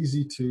be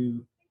easy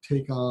to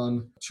take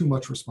on too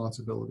much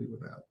responsibility with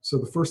that. So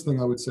the first thing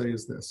I would say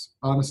is this: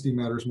 honesty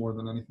matters more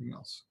than anything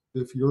else.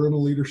 If you're in a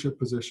leadership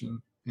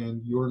position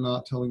and you're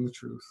not telling the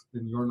truth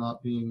and you're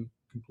not being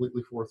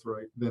completely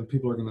forthright, then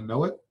people are going to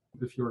know it.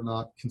 If you're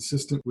not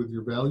consistent with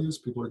your values,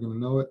 people are going to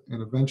know it,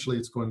 and eventually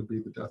it's going to be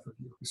the death of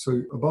you.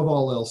 So above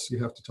all else,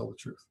 you have to tell the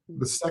truth.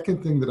 The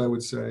second thing that I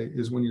would say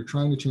is, when you're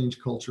trying to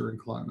change culture and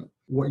climate,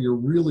 what you're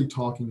really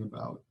talking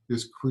about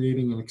is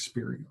creating an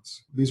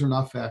experience. These are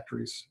not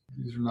factories.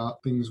 These are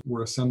not things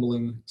we're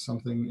assembling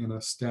something in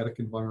a static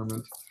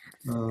environment.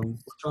 We're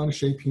trying to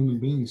shape human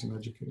beings in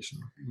education.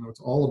 It's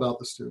all about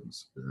the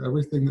students.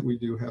 Everything that we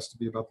do has to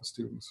be about the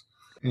students.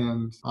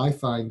 And I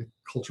find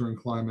culture and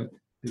climate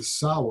is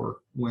sour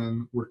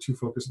when we're too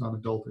focused on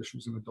adult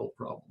issues and adult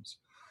problems.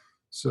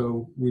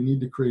 So we need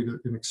to create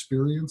an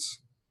experience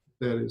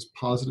that is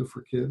positive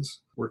for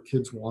kids, where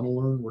kids want to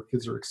learn, where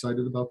kids are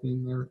excited about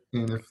being there.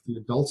 And if the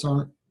adults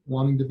aren't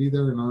wanting to be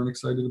there and aren't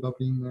excited about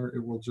being there,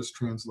 it will just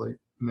translate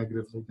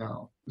negatively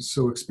down.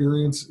 So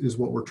experience is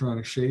what we're trying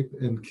to shape,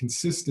 and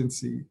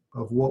consistency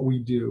of what we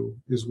do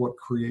is what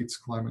creates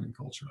climate and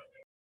culture.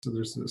 So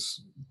there's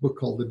this book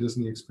called The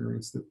Disney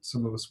Experience that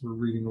some of us were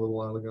reading a little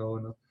while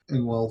ago.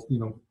 And while,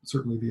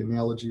 certainly the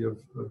analogy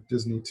of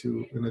Disney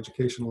to an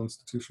educational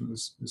institution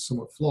is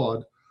somewhat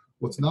flawed,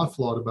 what's not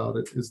flawed about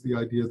it is the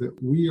idea that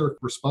we are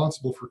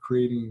responsible for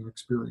creating an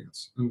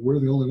experience, and we're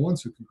the only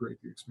ones who can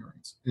create the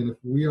experience. And if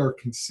we are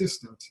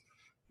consistent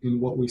in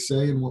what we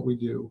say and what we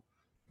do,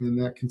 and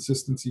that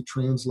consistency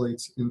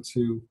translates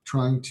into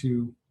trying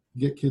to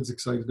get kids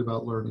excited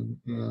about learning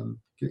and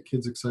get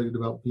kids excited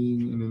about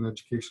being in an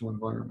educational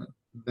environment,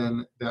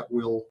 then that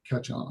will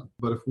catch on.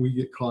 But if we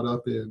get caught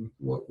up in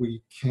what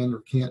we can or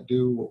can't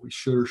do, what we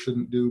should or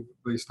shouldn't do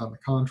based on the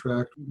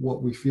contract,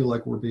 what we feel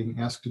like we're being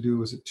asked to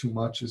do, is it too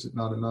much, is it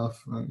not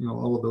enough,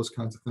 all of those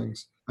kinds of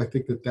things, I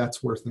think that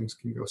that's where things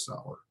can go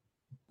sour.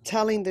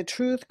 Telling the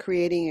truth,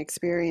 creating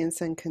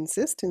experience, and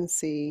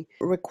consistency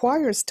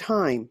requires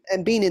time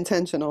and being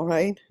intentional,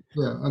 right?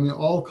 Yeah,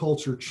 all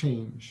culture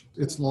change.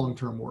 It's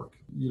long-term work.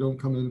 You don't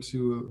come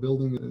into a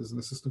building as an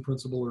assistant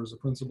principal or as a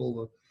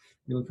principal.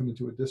 You don't come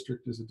into a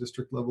district as a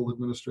district level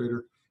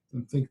administrator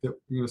and think that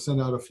you're going to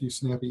send out a few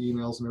snappy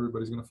emails and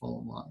everybody's going to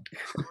fall in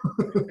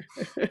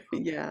line.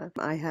 Yeah,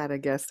 I had a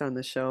guest on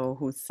the show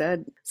who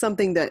said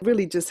something that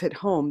really just hit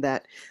home,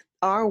 that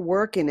our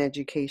work in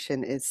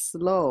education is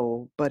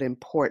slow but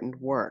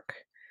important work.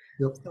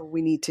 Yep. So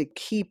we need to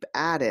keep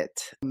at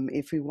it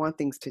if we want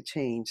things to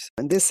change.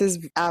 And this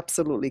is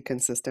absolutely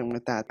consistent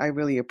with that. I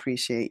really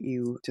appreciate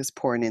you just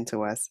pouring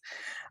into us.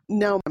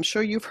 Now, I'm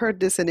sure you've heard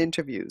this in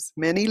interviews.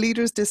 Many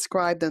leaders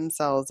describe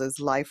themselves as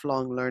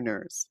lifelong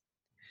learners.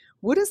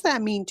 What does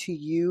that mean to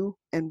you,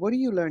 and what are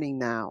you learning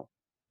now?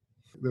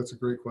 That's a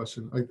great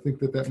question. I think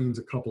that means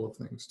a couple of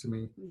things to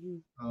me.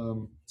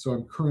 Mm-hmm. So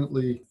I'm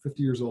currently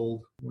 50 years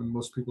old when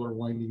most people are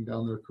winding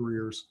down their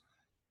careers.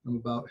 I'm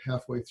about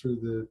halfway through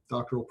the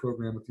doctoral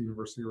program at the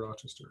University of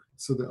Rochester.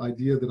 So the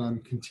idea that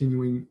I'm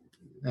continuing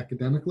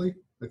academically,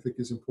 I think,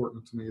 is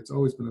important to me. It's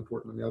always been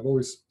important to me. I've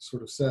always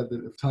sort of said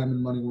that if time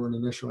and money were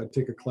an issue, I'd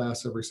take a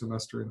class every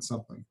semester in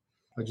something.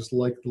 I just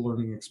like the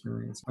learning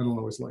experience. I don't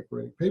always like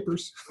writing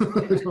papers. I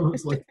don't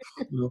always like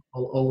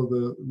all of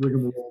the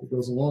rigmarole that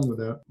goes along with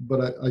that.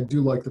 But I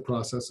do like the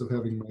process of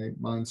having my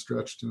mind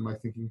stretched and my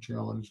thinking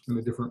challenged in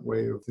a different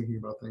way of thinking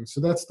about things.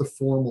 So that's the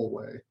formal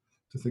way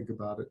to think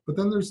about it. But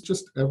then there's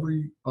just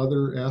every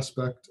other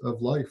aspect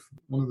of life.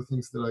 One of the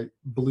things that I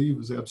believe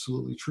is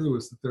absolutely true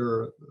is that there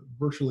are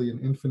virtually an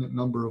infinite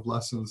number of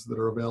lessons that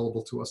are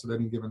available to us at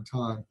any given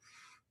time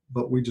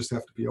but we just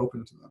have to be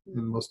open to them.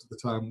 And most of the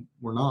time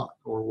we're not,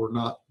 or we're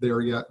not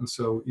there yet. And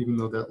so even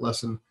though that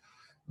lesson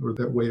or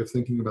that way of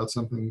thinking about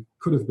something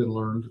could have been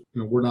learned,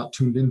 we're not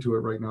tuned into it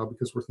right now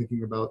because we're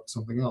thinking about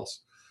something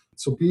else.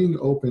 So being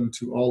open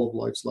to all of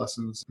life's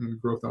lessons and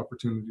growth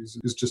opportunities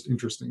is just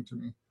interesting to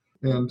me.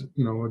 And,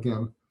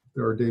 again,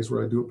 there are days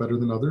where I do it better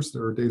than others.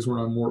 There are days where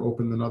I'm more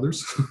open than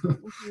others.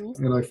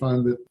 Mm-hmm. And I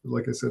find that,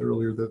 like I said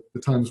earlier, that the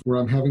times where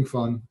I'm having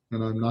fun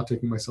and I'm not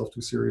taking myself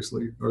too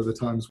seriously are the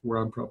times where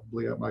I'm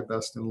probably at my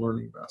best and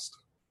learning best.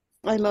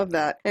 I love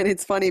that. And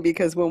it's funny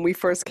because when we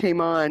first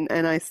came on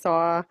and I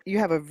saw you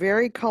have a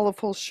very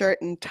colorful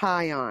shirt and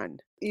tie on,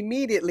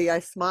 immediately I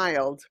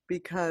smiled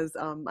because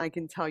I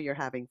can tell you're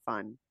having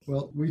fun.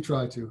 Well, we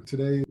try to.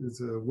 Today is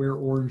a Wear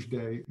Orange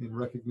Day in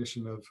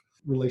recognition of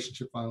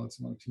relationship violence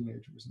among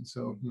teenagers. And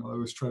so, I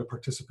always try to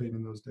participate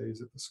in those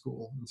days at the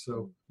school. And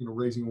so,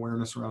 raising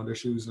awareness around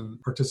issues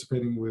and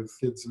participating with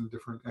kids in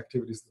different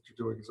activities that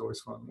you're doing is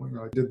always fun.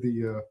 I did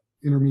the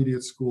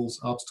intermediate school's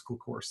obstacle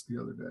course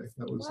the other day.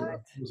 That was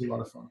a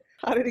lot of fun.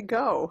 How did it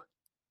go?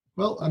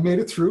 Well, I made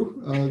it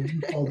through,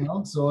 didn't fall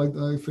down, so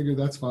I figured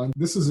that's fine.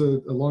 This is a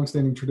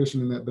longstanding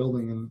tradition in that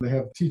building, and they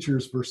have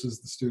teachers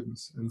versus the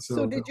students. And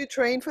so did you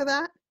train for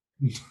that?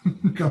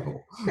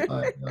 No,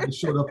 I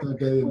showed up that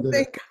day and did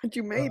Thank God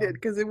you made it,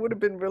 because it would have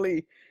been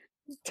really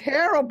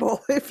terrible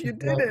if you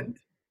didn't.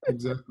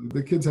 Exactly.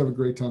 The kids have a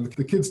great time.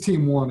 The kids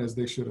team won as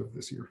they should have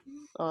this year.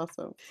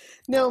 Awesome.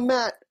 Now,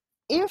 Matt,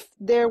 if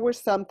there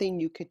was something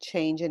you could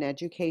change in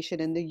education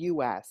in the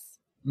U.S.,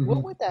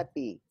 what would that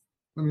be?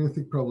 I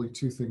think probably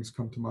two things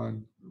come to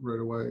mind right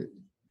away.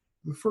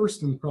 The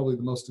first and probably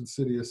the most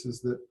insidious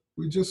is that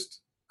we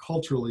just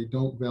culturally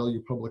don't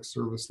value public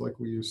service like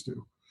we used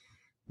to.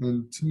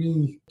 And to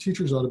me,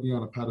 teachers ought to be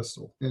on a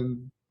pedestal.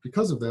 And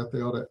because of that,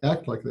 they ought to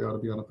act like they ought to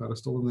be on a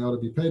pedestal, and they ought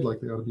to be paid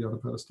like they ought to be on a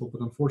pedestal.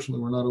 But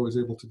unfortunately, we're not always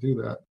able to do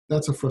that.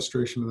 That's a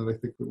frustration that I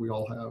think that we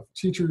all have.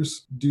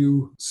 Teachers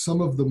do some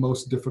of the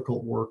most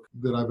difficult work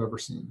that I've ever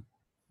seen.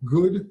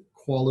 Good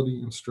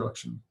quality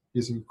instruction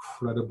is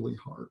incredibly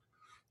hard.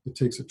 It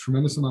takes a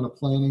tremendous amount of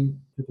planning.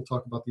 People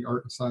talk about the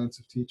art and science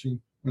of teaching,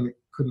 and it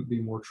couldn't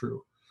be more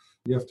true.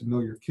 You have to know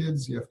your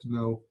kids. You have to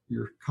know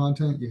your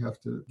content. You have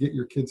to get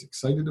your kids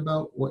excited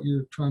about what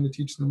you're trying to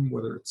teach them,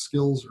 whether it's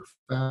skills or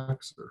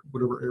facts or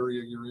whatever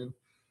area you're in.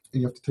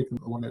 And you have to take them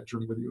along that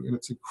journey with you. And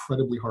it's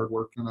incredibly hard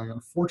work. And I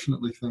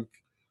unfortunately think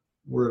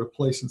we're at a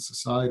place in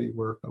society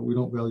where we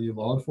don't value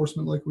law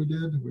enforcement like we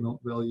did. We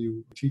don't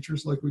value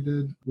teachers like we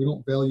did. We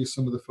don't value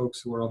some of the folks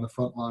who are on the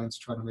front lines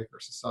trying to make our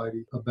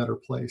society a better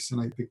place.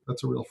 And I think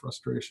that's a real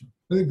frustration.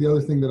 I think the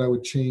other thing that I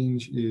would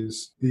change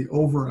is the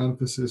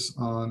overemphasis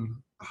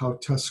on how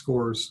test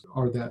scores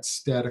are that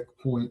static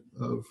point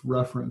of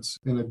reference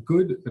and a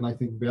good and I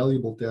think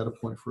valuable data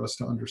point for us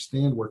to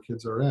understand where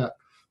kids are at,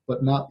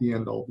 but not the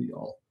end all be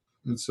all.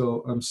 And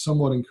so I'm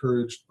somewhat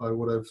encouraged by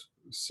what I've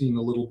seen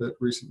a little bit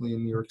recently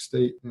in New York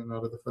State and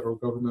out of the federal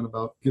government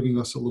about giving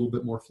us a little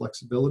bit more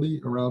flexibility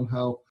around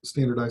how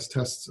standardized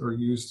tests are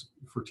used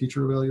for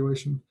teacher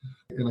evaluation.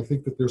 And I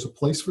think that there's a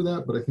place for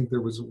that, but I think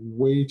there was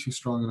way too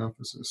strong an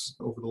emphasis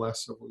over the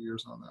last several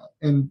years on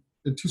that. And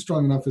too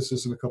strong an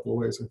emphasis in a couple of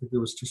ways. I think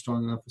there was too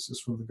strong an emphasis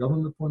from the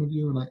government point of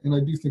view, and I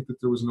do think that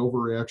there was an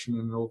overreaction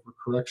and an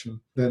overcorrection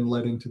then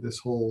led into this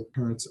whole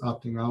parents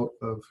opting out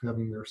of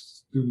having their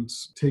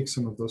students take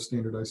some of those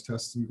standardized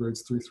tests in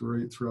grades 3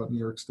 through 8 throughout New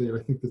York State.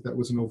 I think that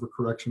was an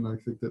overcorrection.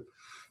 I think that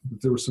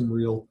there was some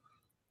real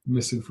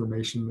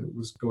misinformation that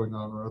was going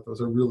on around those.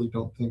 I really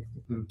don't think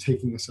that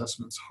taking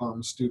assessments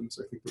harms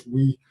students. I think that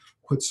we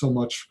put so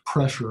much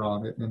pressure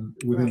on it and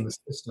within the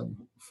system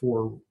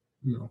for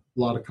a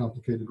lot of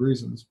complicated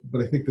reasons.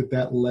 But I think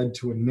that led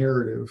to a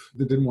narrative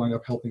that didn't wind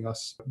up helping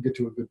us get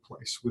to a good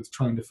place with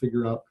trying to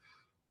figure out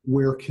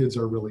where kids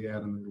are really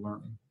at in their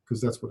learning,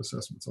 because that's what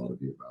assessments ought to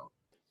be about.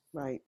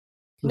 Right.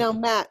 Now,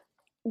 Matt,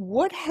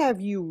 what have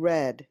you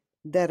read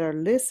that our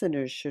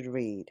listeners should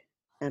read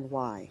and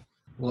why?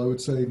 Well, I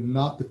would say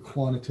not the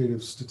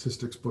quantitative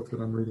statistics book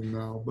that I'm reading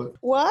now, but...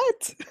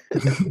 What?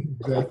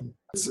 Exactly.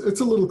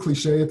 It's a little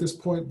cliche at this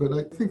point, but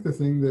I think the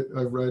thing that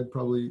I've read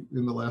probably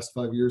in the last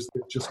 5 years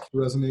that just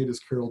resonate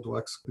is Carol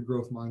Dweck's The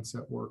Growth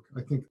Mindset work.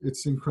 I think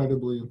it's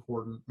incredibly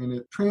important, and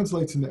it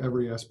translates into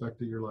every aspect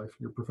of your life,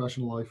 your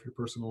professional life, your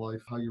personal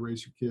life, how you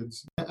raise your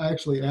kids. I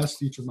actually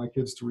asked each of my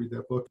kids to read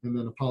that book and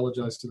then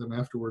apologized to them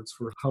afterwards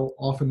for how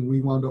often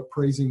we wound up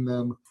praising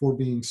them for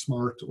being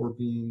smart or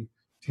being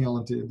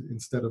talented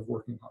instead of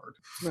working hard.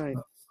 Right.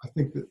 I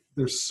think that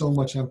there's so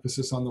much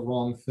emphasis on the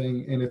wrong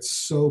thing, and it's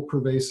so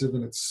pervasive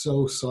and it's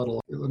so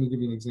subtle. Let me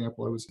give you an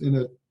example. I was in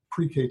a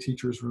pre-K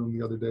teacher's room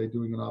the other day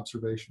doing an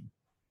observation,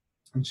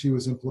 and she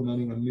was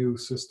implementing a new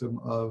system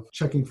of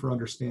checking for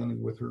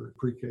understanding with her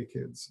pre-K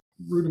kids.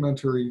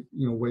 Rudimentary,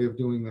 way of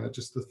doing that,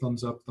 just the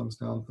thumbs up, thumbs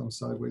down, thumbs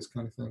sideways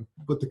kind of thing.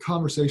 But the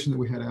conversation that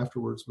we had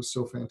afterwards was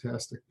so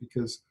fantastic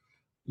because,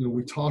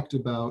 we talked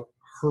about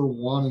her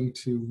wanting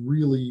to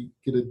really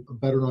get a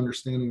better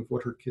understanding of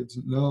what her kids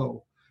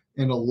know,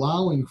 and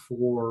allowing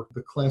for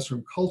the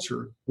classroom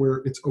culture where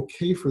it's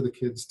okay for the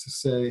kids to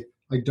say,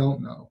 I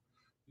don't know.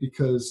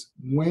 because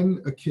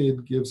when a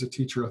kid gives a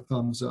teacher a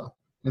thumbs up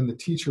and the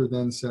teacher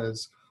then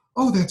says,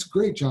 "Oh, that's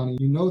great, Johnny,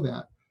 you know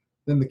that,"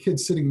 then the kid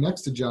sitting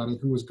next to Johnny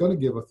who was going to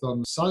give a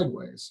thumb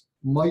sideways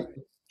might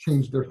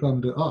change their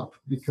thumb to up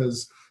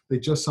because they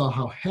just saw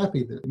how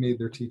happy that made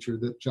their teacher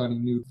that Johnny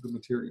knew the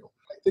material.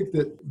 I think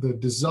that the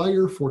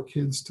desire for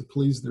kids to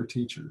please their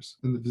teachers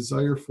and the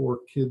desire for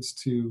kids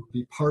to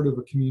be part of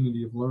a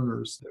community of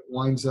learners that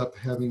winds up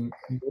having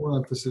more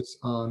emphasis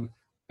on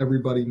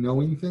everybody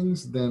knowing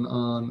things than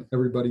on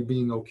everybody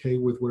being okay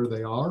with where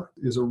they are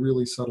is a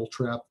really subtle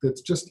trap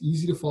that's just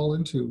easy to fall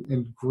into,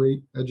 and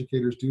great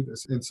educators do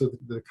this. And so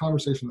the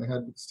conversation they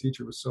had with this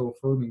teacher was so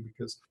affirming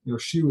because,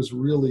 she was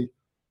really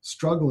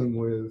struggling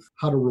with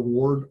how to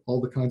reward all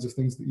the kinds of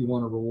things that you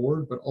want to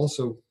reward, but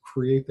also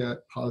create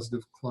that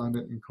positive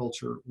climate and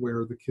culture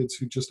where the kids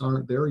who just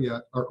aren't there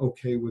yet are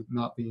okay with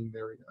not being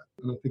there yet.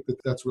 And I think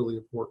that that's really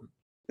important.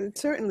 It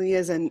certainly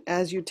is. And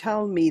as you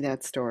tell me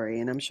that story,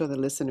 and I'm sure the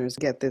listeners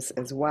get this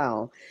as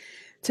well,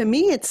 to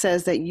me, it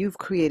says that you've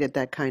created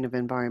that kind of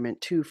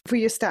environment too for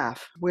your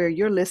staff, where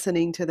you're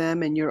listening to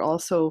them and you're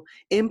also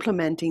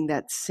implementing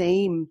that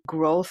same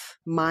growth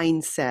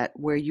mindset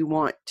where you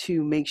want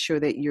to make sure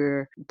that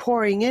you're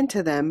pouring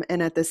into them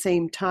and at the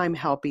same time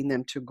helping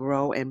them to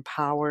grow,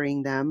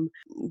 empowering them.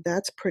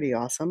 That's pretty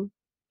awesome.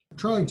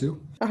 Trying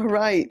to. All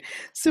right.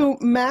 So,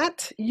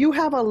 Matt, you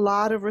have a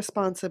lot of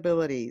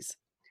responsibilities.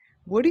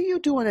 What do you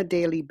do on a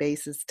daily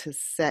basis to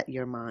set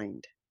your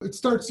mind? It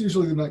starts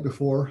usually the night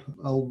before.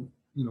 I'll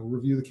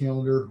review the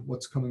calendar,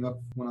 what's coming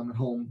up when I'm at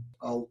home.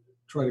 I'll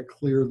try to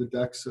clear the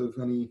decks of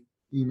any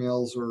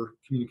emails or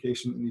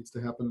communication that needs to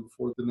happen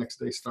before the next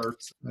day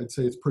starts. I'd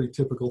say it's pretty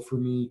typical for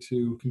me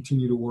to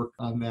continue to work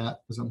on that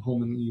as I'm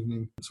home in the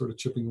evening, sort of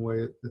chipping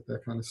away at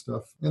that kind of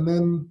stuff. And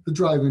then the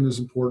drive-in is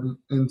important.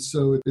 And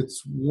so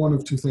it's one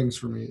of two things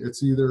for me.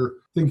 It's either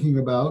thinking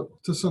about,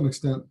 to some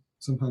extent,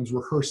 sometimes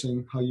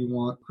rehearsing how you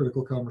want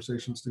critical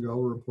conversations to go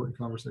or important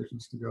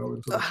conversations to go.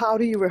 And how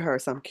do you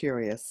rehearse? I'm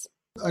curious.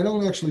 I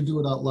don't actually do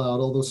it out loud,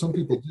 although some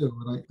people do,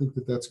 and I think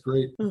that that's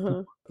great.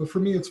 Mm-hmm. But for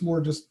me, it's more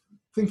just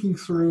thinking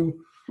through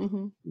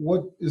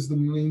what is the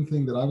main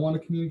thing that I want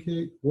to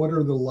communicate, what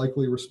are the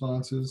likely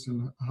responses,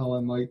 and how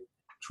I might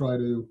try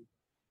to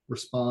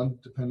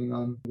respond depending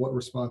on what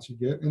response you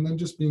get, and then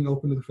just being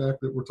open to the fact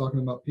that we're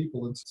talking about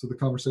people, and so the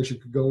conversation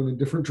could go in a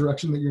different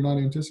direction that you're not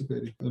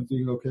anticipating, and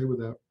being okay with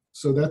that.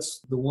 So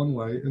that's the one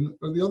way. And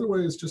the other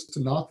way is just to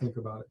not think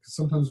about it. Because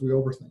sometimes we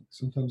overthink.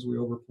 Sometimes we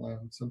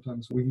overplan.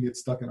 Sometimes we can get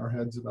stuck in our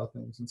heads about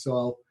things. And so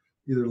I'll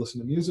either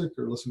listen to music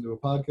or listen to a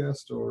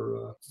podcast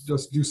or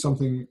just do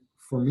something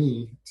for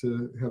me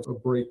to have a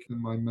break in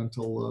my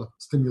mental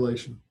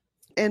stimulation.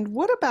 And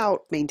what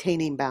about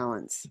maintaining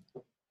balance?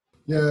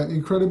 Yeah,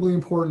 incredibly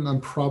important.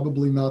 I'm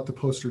probably not the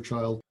poster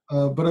child.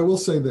 But I will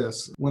say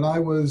this. When I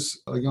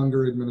was a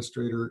younger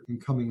administrator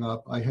and coming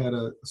up, I had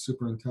a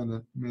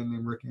superintendent, a man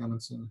named Rick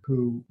Amundsen,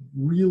 who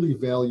really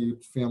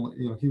valued family.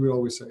 He would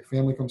always say,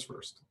 family comes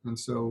first. And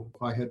so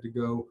if I had to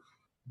go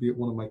be at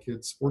one of my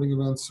kids' sporting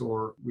events,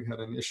 or we had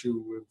an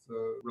issue with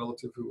a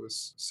relative who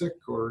was sick,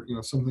 or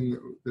something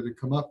that had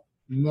come up,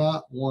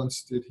 not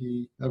once did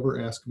he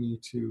ever ask me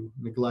to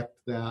neglect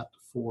that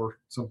for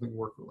something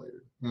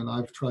work-related. And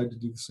I've tried to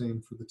do the same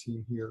for the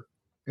team here.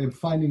 And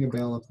finding a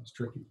balance is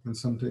tricky. And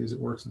some days it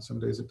works and some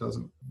days it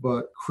doesn't.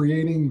 But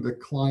creating the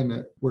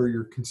climate where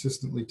you're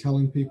consistently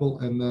telling people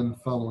and then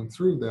following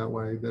through that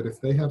way, that if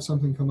they have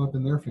something come up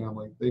in their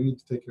family, they need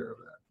to take care of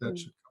that. That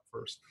should come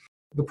first.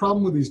 The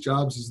problem with these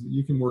jobs is that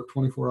you can work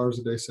 24 hours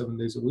a day, 7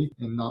 days a week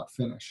and not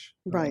finish.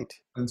 Right.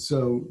 And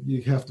so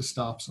you have to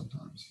stop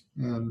sometimes.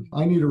 And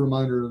I need a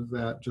reminder of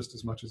that just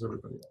as much as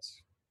everybody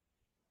else.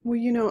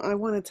 Well, I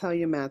want to tell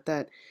you, Matt,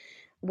 that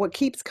what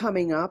keeps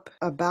coming up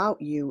about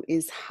you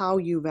is how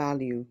you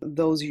value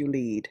those you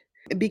lead.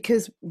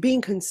 Because being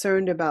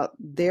concerned about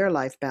their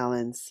life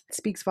balance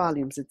speaks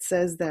volumes. It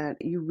says that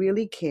you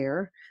really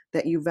care,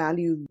 that you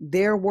value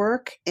their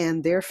work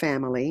and their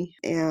family.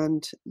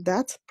 And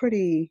that's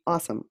pretty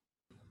awesome.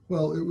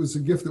 Well, it was a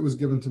gift that was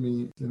given to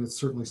me, and it's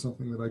certainly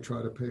something that I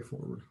try to pay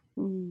forward.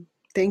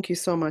 Thank you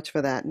so much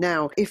for that.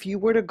 Now, if you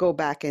were to go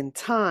back in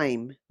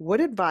time, what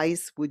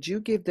advice would you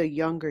give the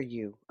younger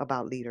you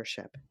about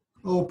leadership?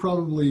 Oh,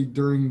 probably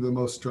during the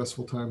most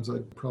stressful times,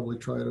 I'd probably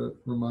try to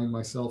remind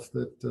myself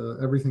that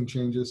everything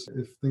changes.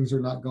 If things are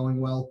not going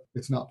well,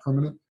 it's not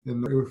permanent.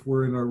 And if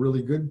we're in a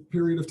really good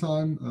period of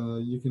time,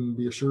 you can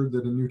be assured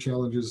that a new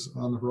challenge is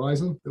on the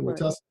horizon that will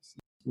test us.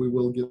 We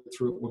will get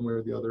through it one way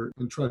or the other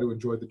and try to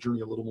enjoy the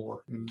journey a little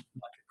more and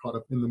not get caught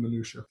up in the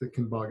minutia that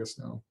can bog us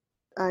down.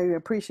 I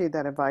appreciate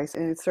that advice,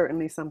 and it's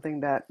certainly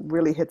something that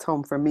really hits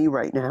home for me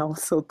right now.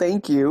 So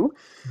thank you.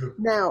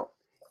 Now,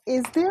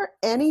 is there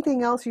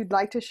anything else you'd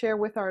like to share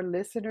with our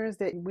listeners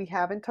that we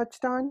haven't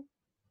touched on?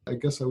 I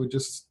guess I would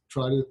just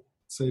try to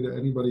say to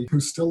anybody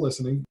who's still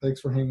listening,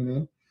 thanks for hanging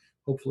in.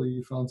 hopefully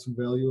you found some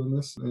value in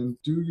this, and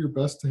do your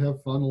best to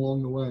have fun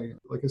along the way.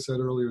 Like I said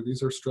earlier,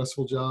 these are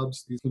stressful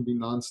jobs. These can be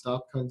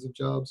nonstop kinds of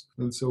jobs.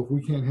 And so if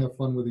we can't have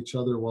fun with each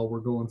other while we're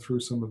going through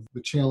some of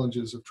the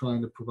challenges of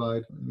trying to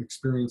provide an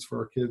experience for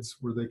our kids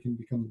where they can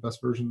become the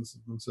best versions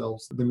of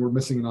themselves, then we're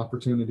missing an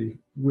opportunity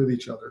with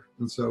each other.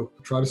 And so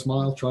try to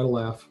smile, try to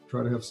laugh,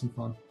 try to have some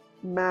fun.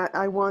 Matt,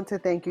 I want to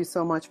thank you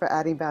so much for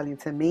adding value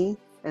to me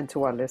and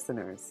to our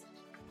listeners.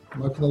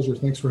 My pleasure.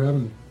 Thanks for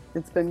having me.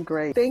 It's been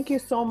great. Thank you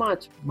so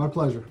much. My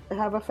pleasure.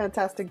 Have a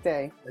fantastic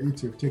day. You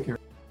too. Take care.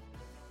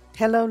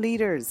 Hello,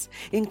 leaders.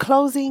 In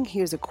closing,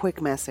 here's a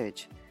quick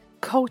message.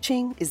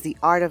 Coaching is the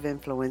art of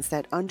influence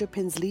that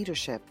underpins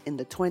leadership in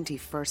the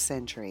 21st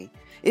century.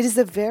 It is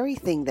the very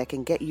thing that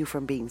can get you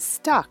from being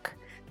stuck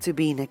to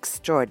being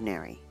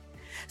extraordinary.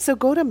 So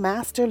go to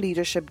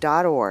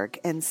masterleadership.org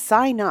and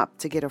sign up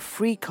to get a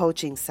free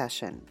coaching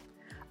session.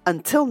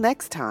 Until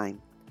next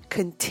time,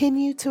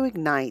 continue to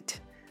ignite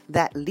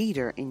that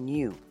leader in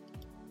you.